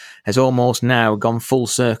turnaround has almost now gone full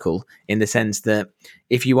circle, in the sense that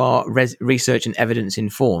if you are research and evidence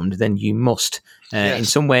informed, then you must in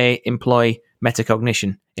some way employ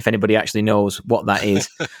metacognition, if anybody actually knows what that is.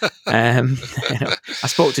 I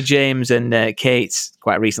spoke to James and Kate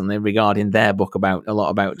quite recently regarding their book about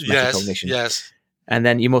metacognition. Yes. And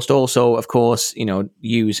then you must also, of course,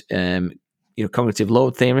 use cognitive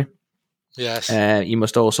load theory. Yes. You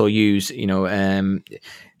must also use, I'm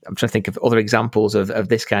trying to think of other examples of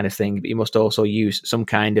this kind of thing, but you must also use some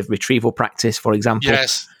kind of retrieval practice, for example.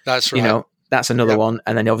 Yes, that's right. That's another one.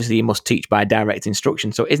 And then obviously you must teach by direct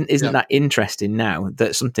instruction. So isn't that interesting now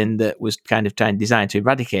that something that was kind of designed to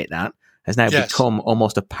eradicate that has now become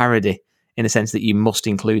almost a parody in the sense that you must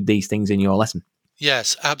include these things in your lesson?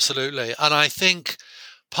 Yes, absolutely. And I think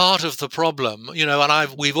part of the problem,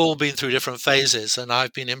 and we've all been through different phases, and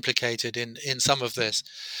I've been implicated in some of this,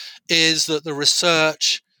 is that the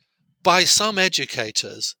research by some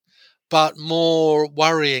educators, but more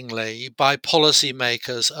worryingly by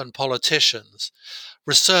policymakers and politicians,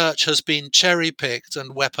 research has been cherry-picked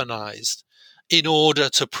and weaponized in order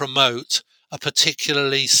to promote a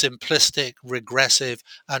particularly simplistic, regressive,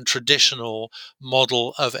 and traditional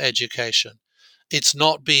model of education.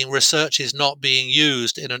 Research is not being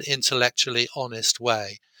used in an intellectually honest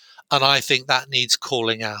way. And I think that needs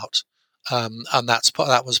calling out. And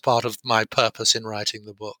that was part of my purpose in writing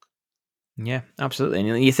the book. Yeah, absolutely.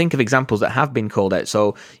 And you think of examples that have been called out.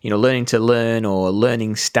 So, learning to learn or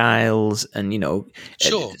learning styles and,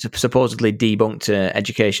 Sure. supposedly debunked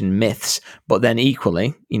education myths. But then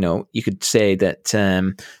equally, you could say that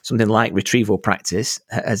something like retrieval practice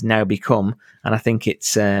has now become, and I think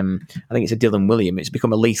it's a Dylan William, it's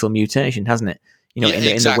become a lethal mutation, hasn't it? In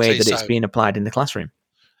the way that it's being applied in the classroom.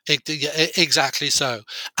 Exactly so.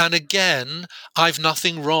 And again, I've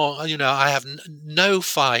nothing wrong. I have no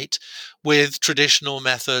fight with traditional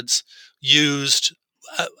methods used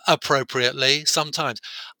appropriately. Sometimes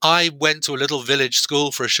I went to a little village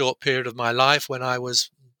school for a short period of my life when I was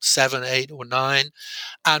 7, 8, or 9,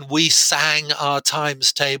 and we sang our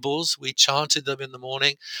times tables. We chanted them in the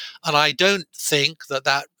morning, and I don't think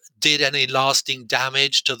that did any lasting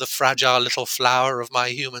damage to the fragile little flower of my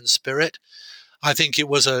human spirit. I think it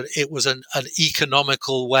was an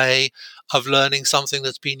economical way of learning something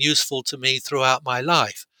that's been useful to me throughout my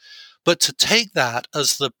life. But to take that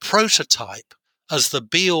as the prototype, as the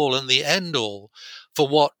be-all and the end-all for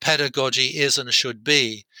what pedagogy is and should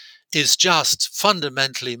be, is just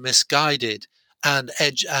fundamentally misguided and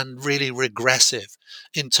really regressive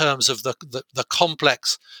in terms of the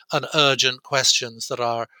complex and urgent questions that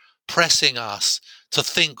are pressing us to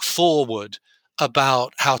think forward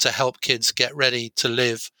about how to help kids get ready to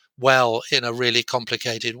live well in a really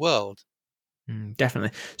complicated world.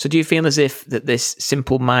 Definitely. So do you feel as if that this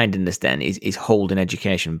simple-mindedness then is holding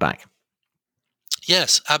education back?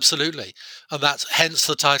 Yes, absolutely. And that's hence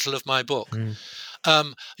the title of my book. And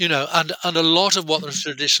a lot of what the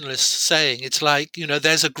traditionalists saying, it's like,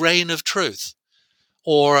 there's a grain of truth.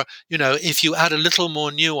 Or, if you add a little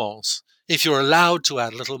more nuance, if you're allowed to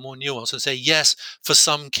add a little more nuance and say, yes, for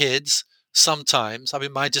some kids, sometimes,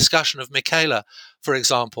 my discussion of Michaela, for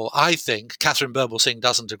example, I think, Catherine Birbalsingh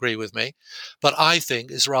doesn't agree with me, but I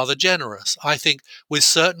think is rather generous. I think with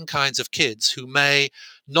certain kinds of kids who may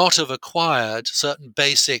not have acquired certain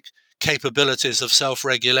basic capabilities of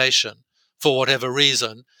self-regulation for whatever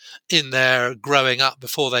reason in their growing up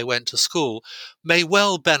before they went to school, may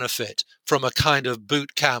well benefit from a kind of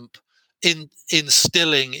boot camp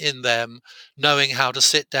instilling in them knowing how to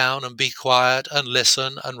sit down and be quiet and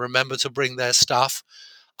listen and remember to bring their stuff.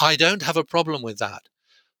 I don't have a problem with that.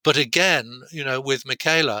 But again, with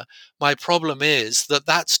Michaela, my problem is that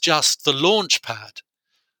that's just the launch pad.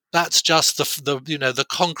 That's just the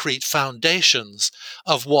concrete foundations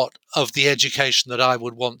of the education that I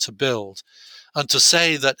would want to build. And to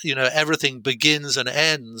say that, everything begins and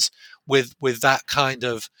ends with that kind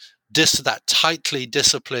of that tightly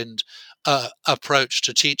disciplined approach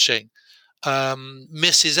to teaching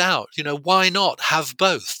misses out. Why not have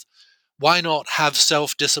both? Why not have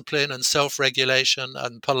self-discipline and self-regulation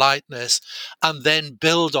and politeness, and then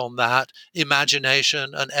build on that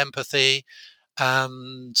imagination and empathy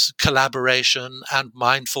and collaboration and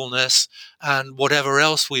mindfulness and whatever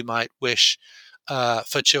else we might wish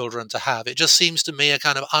for children to have? It just seems to me a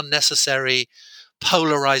kind of unnecessary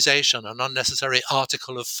polarization, an unnecessary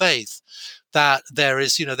article of faith, that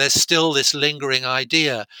there's still this lingering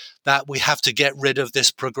idea that we have to get rid of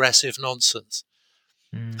this progressive nonsense.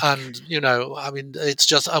 And, it's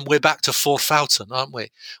just, and we're back to Fortfouten, aren't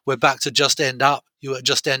we? We're back to you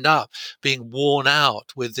just end up being worn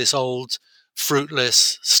out with this old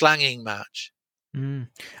fruitless slanging match. Mm.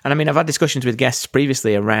 And I mean, I've had discussions with guests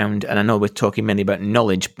previously around, and I know we're talking mainly about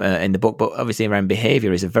knowledge in the book, but obviously around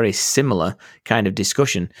behavior is a very similar kind of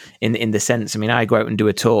discussion in the sense. I mean, I go out and do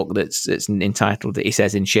a talk that's entitled, he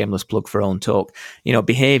says in shameless plug for own talk,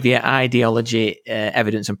 behavior, ideology,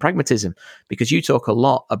 evidence, and pragmatism, because you talk a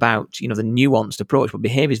lot about the nuanced approach, but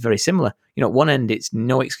behavior is very similar. At one end, it's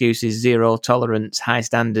no excuses, zero tolerance, high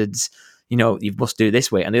standards. You must do this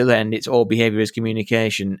way. On the other end, it's all behavior is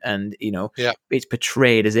communication, and Yeah. it's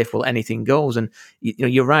portrayed as if anything goes. And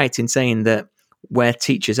you're right in saying that where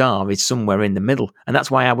teachers are is somewhere in the middle, and that's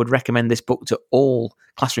why I would recommend this book to all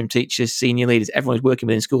classroom teachers, senior leaders, everyone who's working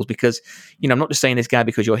within schools. Because I'm not just saying this guy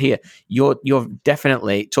because you're here. You're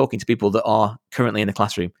definitely talking to people that are currently in the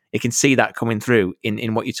classroom. You can see that coming through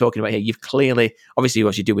in what you're talking about here. You've clearly, obviously,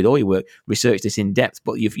 as you do with all your work, researched this in depth,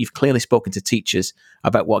 but you've clearly spoken to teachers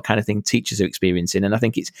about what kind of thing teachers are experiencing, and I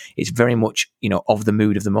think it's very much of the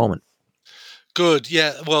mood of the moment. Good.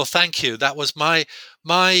 Yeah. Well, thank you. That was my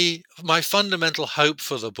fundamental hope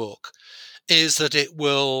for the book, is that it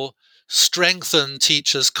will strengthen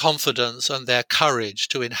teachers' confidence and their courage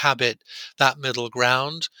to inhabit that middle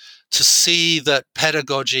ground, to see that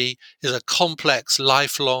pedagogy is a complex,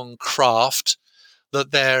 lifelong craft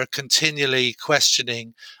that they're continually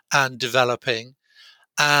questioning and developing,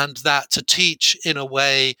 and that to teach in a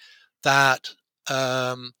way that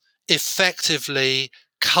effectively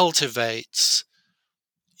cultivates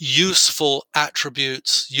useful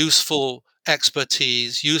attributes, useful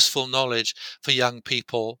expertise, useful knowledge for young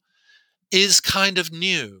people is kind of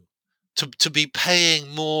new. To be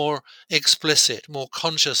paying more explicit, more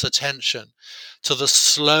conscious attention to the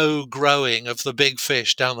slow growing of the big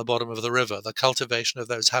fish down the bottom of the river, the cultivation of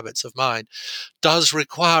those habits of mind, does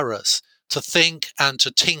require us to think and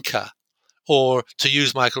to tinker, or to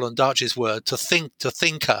use Michael Ondaatje's word, to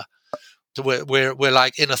thinker. We're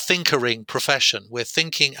like in a thinkering profession. We're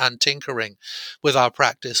thinking and tinkering with our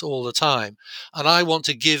practice all the time. And I want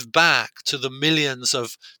to give back to the millions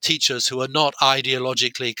of teachers who are not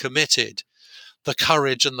ideologically committed the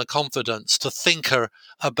courage and the confidence to thinker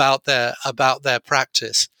about their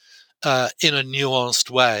practice in a nuanced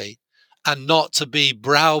way, and not to be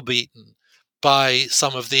browbeaten by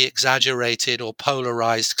some of the exaggerated or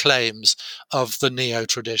polarized claims of the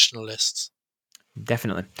neo-traditionalists.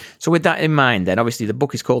 Definitely. So with that in mind, then, obviously the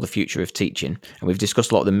book is called The Future of Teaching, and we've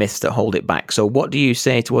discussed a lot of the myths that hold it back. So what do you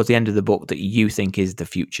say towards the end of the book that you think is the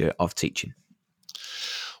future of teaching?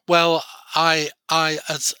 Well, as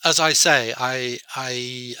I say,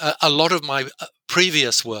 a lot of my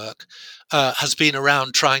previous work has been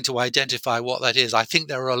around trying to identify what that is. I think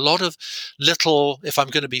there are a lot of little, if I'm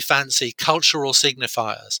going to be fancy, cultural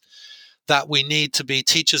signifiers that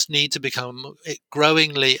teachers need to become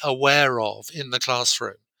growingly aware of in the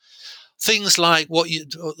classroom. Things like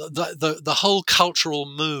the whole cultural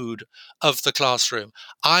mood of the classroom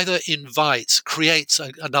either creates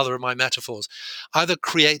another of my metaphors, either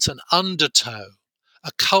creates an undertow,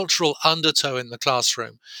 a cultural undertow in the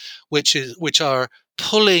classroom, which are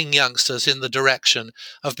pulling youngsters in the direction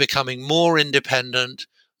of becoming more independent,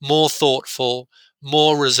 more thoughtful,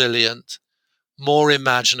 more resilient, more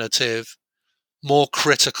imaginative, more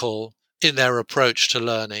critical in their approach to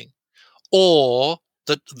learning. Or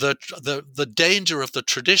the danger of the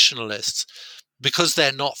traditionalists, because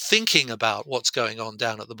they're not thinking about what's going on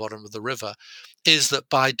down at the bottom of the river, is that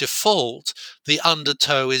by default, the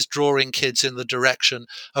undertow is drawing kids in the direction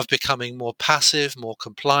of becoming more passive, more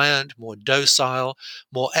compliant, more docile,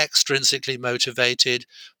 more extrinsically motivated,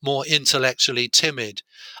 more intellectually timid.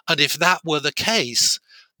 And if that were the case,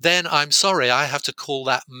 then I'm sorry, I have to call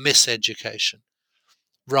that miseducation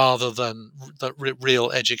rather than the real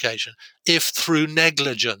education. If through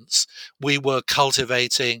negligence we were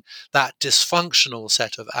cultivating that dysfunctional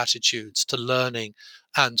set of attitudes to learning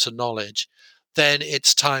and to knowledge, then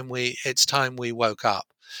it's time we woke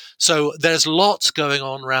up. So there's lots going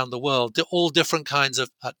on around the world, all different kinds of,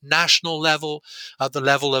 at national level, at the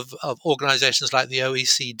level of organizations like the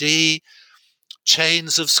OECD,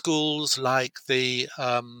 chains of schools like the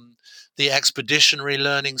expeditionary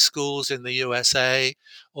learning schools in the USA,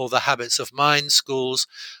 or the habits of mind schools.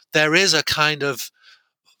 There is a kind of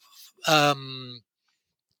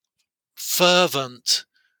fervent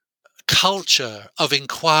culture of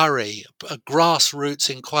inquiry, a grassroots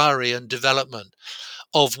inquiry and development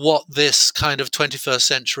of what this kind of 21st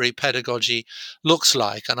century pedagogy looks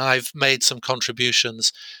like, and I've made some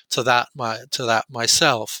contributions to that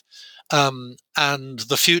myself. And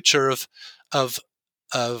the future of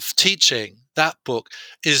teaching, that book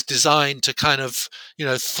is designed to kind of,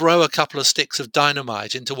 throw a couple of sticks of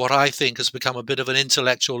dynamite into what I think has become a bit of an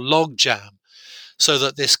intellectual logjam, so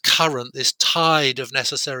that this current, this tide of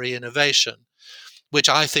necessary innovation, which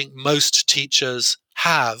I think most teachers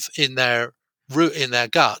have in their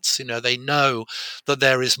guts, they know that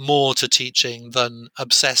there is more to teaching than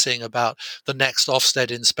obsessing about the next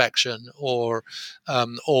Ofsted inspection or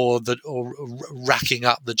racking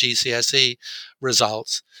up the GCSE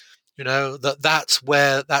results. That's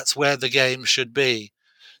where the game should be.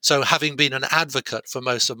 So, having been an advocate for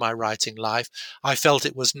most of my writing life, I felt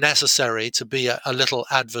it was necessary to be a little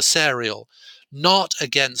adversarial, not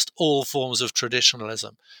against all forms of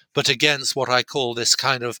traditionalism, but against what I call this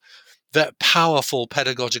kind of that powerful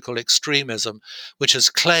pedagogical extremism, which has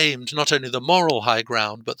claimed not only the moral high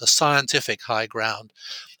ground, but the scientific high ground.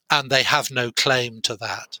 And they have no claim to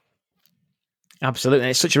that. Absolutely.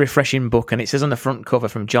 It's such a refreshing book. And it says on the front cover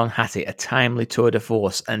from John Hattie, a timely tour de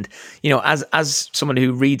force. And, as someone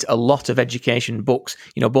who reads a lot of education books,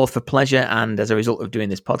 both for pleasure and as a result of doing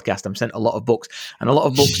this podcast, I'm sent a lot of books, and a lot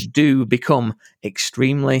of books do become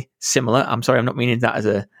extremely similar. I'm sorry, I'm not meaning that as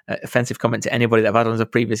a offensive comment to anybody that I've had on as a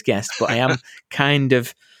previous guest, but I am kind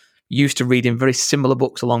of used to reading very similar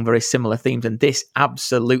books along very similar themes, and this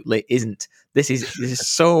absolutely isn't. This is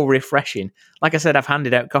so refreshing. Like I said, I've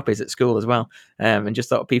handed out copies at school as well, and just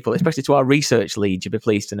thought people, especially to our research lead, you'd be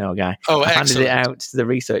pleased to know, Guy. Oh, I've excellent. handed it out to the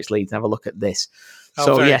research lead to have a look at this. Oh,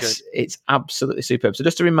 so very yes, good. It's absolutely superb. So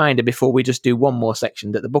just a reminder before we just do one more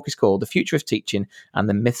section that the book is called The Future of Teaching and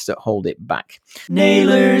the Myths That Hold It Back.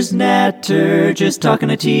 Naylor's Natter, just talking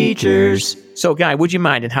to teachers. So, Guy, would you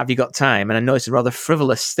mind, and have you got time? And I know it's a rather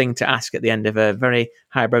frivolous thing to ask at the end of a very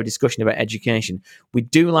highbrow discussion about education. We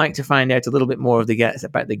do like to find out a little bit more of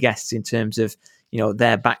about the guests in terms of,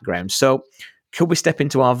 their background. So, could we step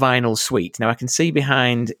into our vinyl suite? Now, I can see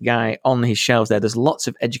behind Guy on his shelves there's lots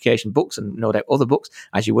of education books and no doubt other books,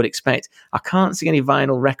 as you would expect. I can't see any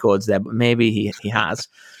vinyl records there, but maybe he has.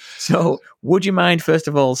 So would you mind, first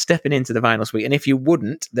of all, stepping into the vinyl suite? And if you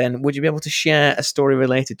wouldn't, then would you be able to share a story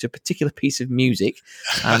related to a particular piece of music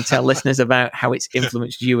and tell listeners about how it's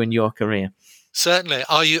influenced you and your career? Certainly.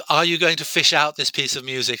 Are you going to fish out this piece of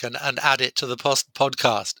music and add it to the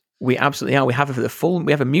podcast? We absolutely are. We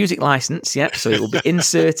have a music license, yep. So it will be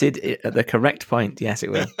inserted at the correct point. Yes,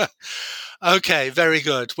 it will. Okay, very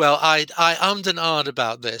good. Well, I ummed and ahed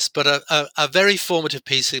about this, but a very formative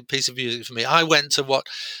piece of music for me. I went to what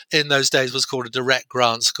in those days was called a direct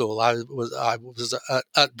grant school. I was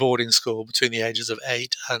at boarding school between the ages of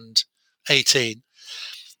 8 and 18.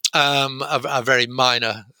 A very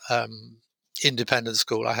minor independent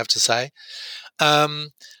school, I have to say.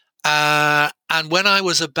 And when I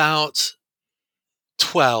was about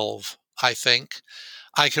 12, I think,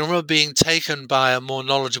 I can remember being taken by a more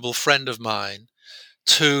knowledgeable friend of mine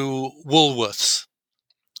to Woolworths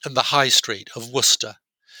in the high street of Worcester.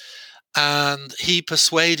 And he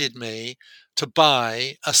persuaded me to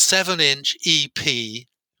buy a 7-inch EP.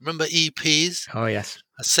 Remember EPs? Oh, yes.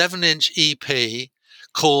 A 7-inch EP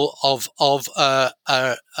called there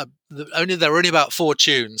were only about 4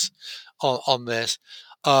 tunes on this,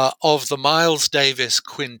 of the Miles Davis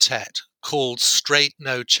Quintet called Straight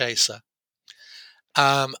No Chaser.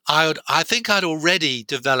 I think I'd already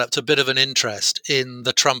developed a bit of an interest in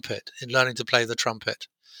the trumpet, in learning to play the trumpet.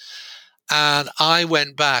 And I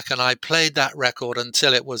went back and I played that record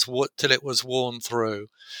until it was worn through.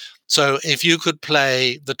 So if you could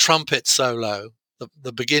play the trumpet solo,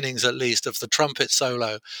 the beginnings at least of the trumpet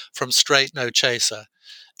solo from Straight No Chaser,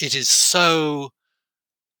 it is so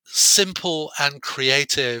simple and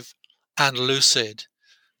creative and lucid,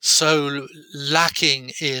 so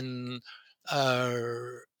lacking in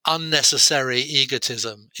unnecessary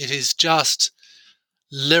egotism. It is just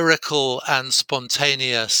lyrical and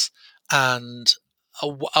spontaneous and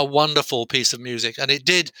a wonderful piece of music. And it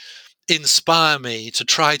did inspire me to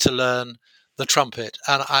try to learn the trumpet.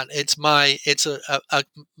 And it's a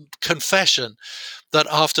confession that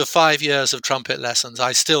after 5 years of trumpet lessons,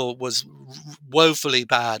 I still was woefully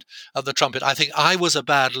bad at the trumpet. I think I was a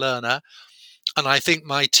bad learner, and I think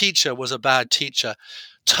my teacher was a bad teacher.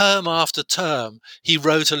 Term after term, he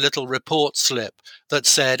wrote a little report slip that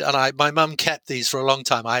said, and my mum kept these for a long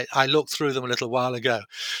time. I looked through them a little while ago.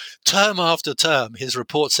 Term after term, his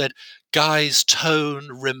report said, "Guy's tone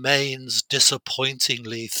remains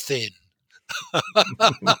disappointingly thin."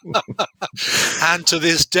 And to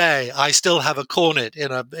this day, I still have a cornet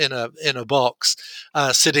in a box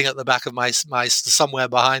sitting at the back of my somewhere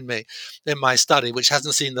behind me in my study, which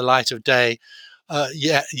hasn't seen the light of day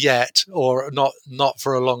yet, or not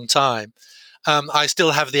for a long time. I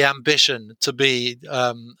still have the ambition to be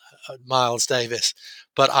Miles Davis,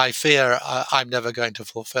 but I fear I'm never going to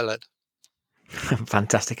fulfill it.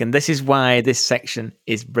 Fantastic. And this is why this section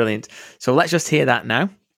is brilliant. So let's just hear that now.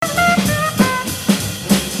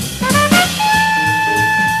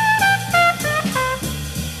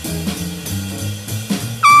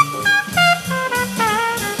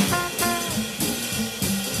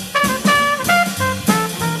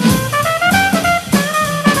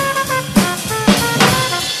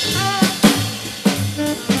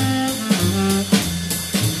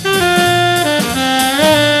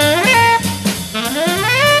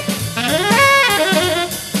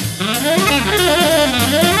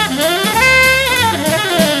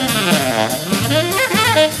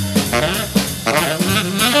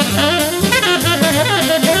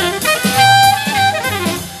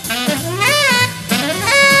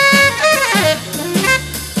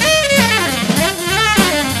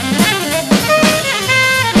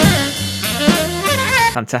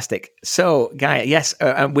 Fantastic. So, Guy, yes,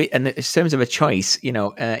 and in terms of a choice, in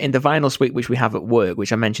the vinyl suite which we have at work,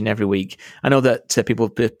 which I mention every week, I know that people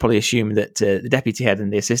probably assume that the deputy head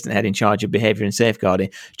and the assistant head in charge of behaviour and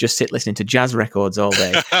safeguarding just sit listening to jazz records all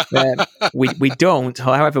day. We don't.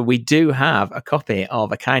 However, we do have a copy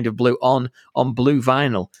of A Kind of Blue on blue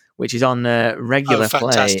vinyl, which is on regular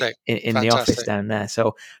play in the office down there.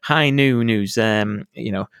 So high news.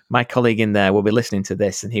 My colleague in there will be listening to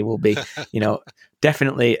this, and he will be,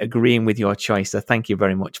 definitely agreeing with your choice. So thank you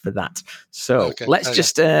very much for that. So let's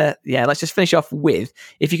just finish off with,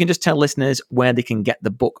 if you can just tell listeners where they can get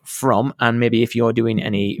the book from, and maybe if you're doing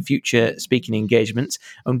any future speaking engagements.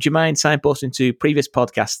 Do you mind signposting to previous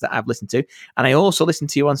podcasts that I've listened to? And I also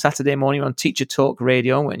listened to you on Saturday morning on Teacher Talk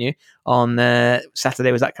Radio, weren't you? On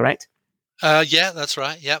Saturday, was that correct? Yeah, that's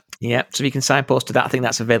right. Yep. Yeah. So if you can signpost to that, I think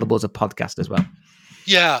that's available as a podcast as well.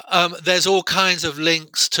 Yeah, there's all kinds of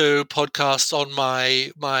links to podcasts on my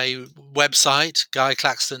website,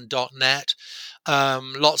 guyclaxton.net.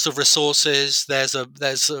 Lots of resources. There's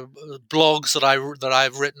blogs that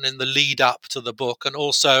I've written in the lead up to the book, and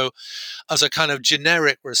also as a kind of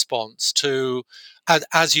generic response to,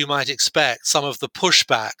 as you might expect, some of the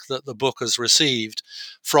pushback that the book has received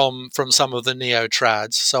from some of the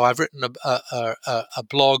neo-trads. So I've written a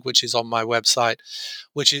blog which is on my website,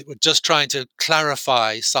 which is just trying to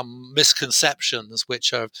clarify some misconceptions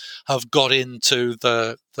which have got into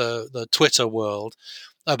the Twitter world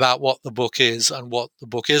about what the book is and what the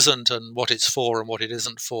book isn't, and what it's for and what it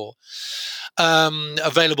isn't for.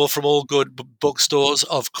 Available from all good bookstores,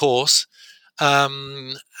 of course. I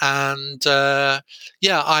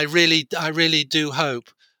really do hope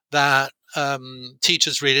that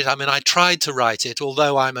teachers read it. I mean, I tried to write it,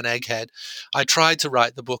 although I'm an egghead. I tried to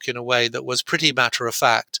write the book in a way that was pretty matter of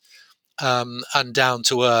fact, and down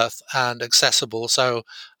to earth and accessible. So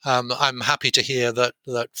I'm happy to hear that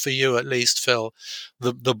for you, at least, Phil,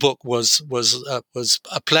 the book was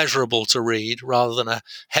a pleasurable to read rather than a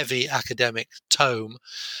heavy academic tome.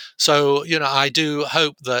 So I do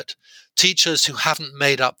hope that teachers who haven't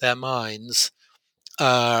made up their minds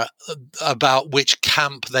about which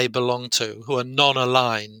camp they belong to, who are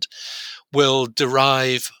non-aligned, will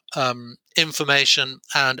derive information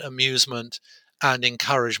and amusement and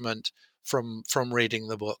encouragement from reading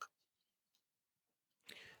the book.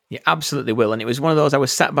 You absolutely will. And it was one of those, I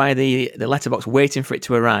was sat by the letterbox waiting for it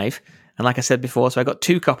to arrive. And like I said before, so I got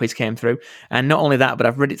 2 copies came through. And not only that, but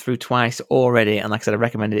I've read it through twice already. And like I said, I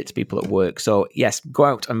recommended it to people at work. So yes, go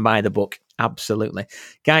out and buy the book. Absolutely.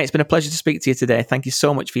 Guy, it's been a pleasure to speak to you today. Thank you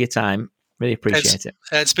so much for your time. Really appreciate it.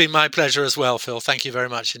 It's been my pleasure as well, Phil. Thank you very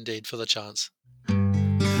much indeed for the chance.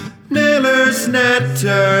 Nailers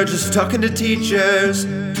Netter, just talking to teachers.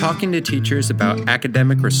 Talking to teachers about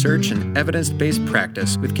academic research and evidence-based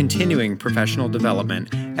practice with continuing professional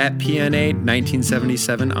development at PNA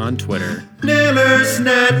 1977 on Twitter. Nailers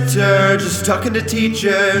Netter, just talking to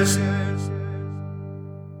teachers.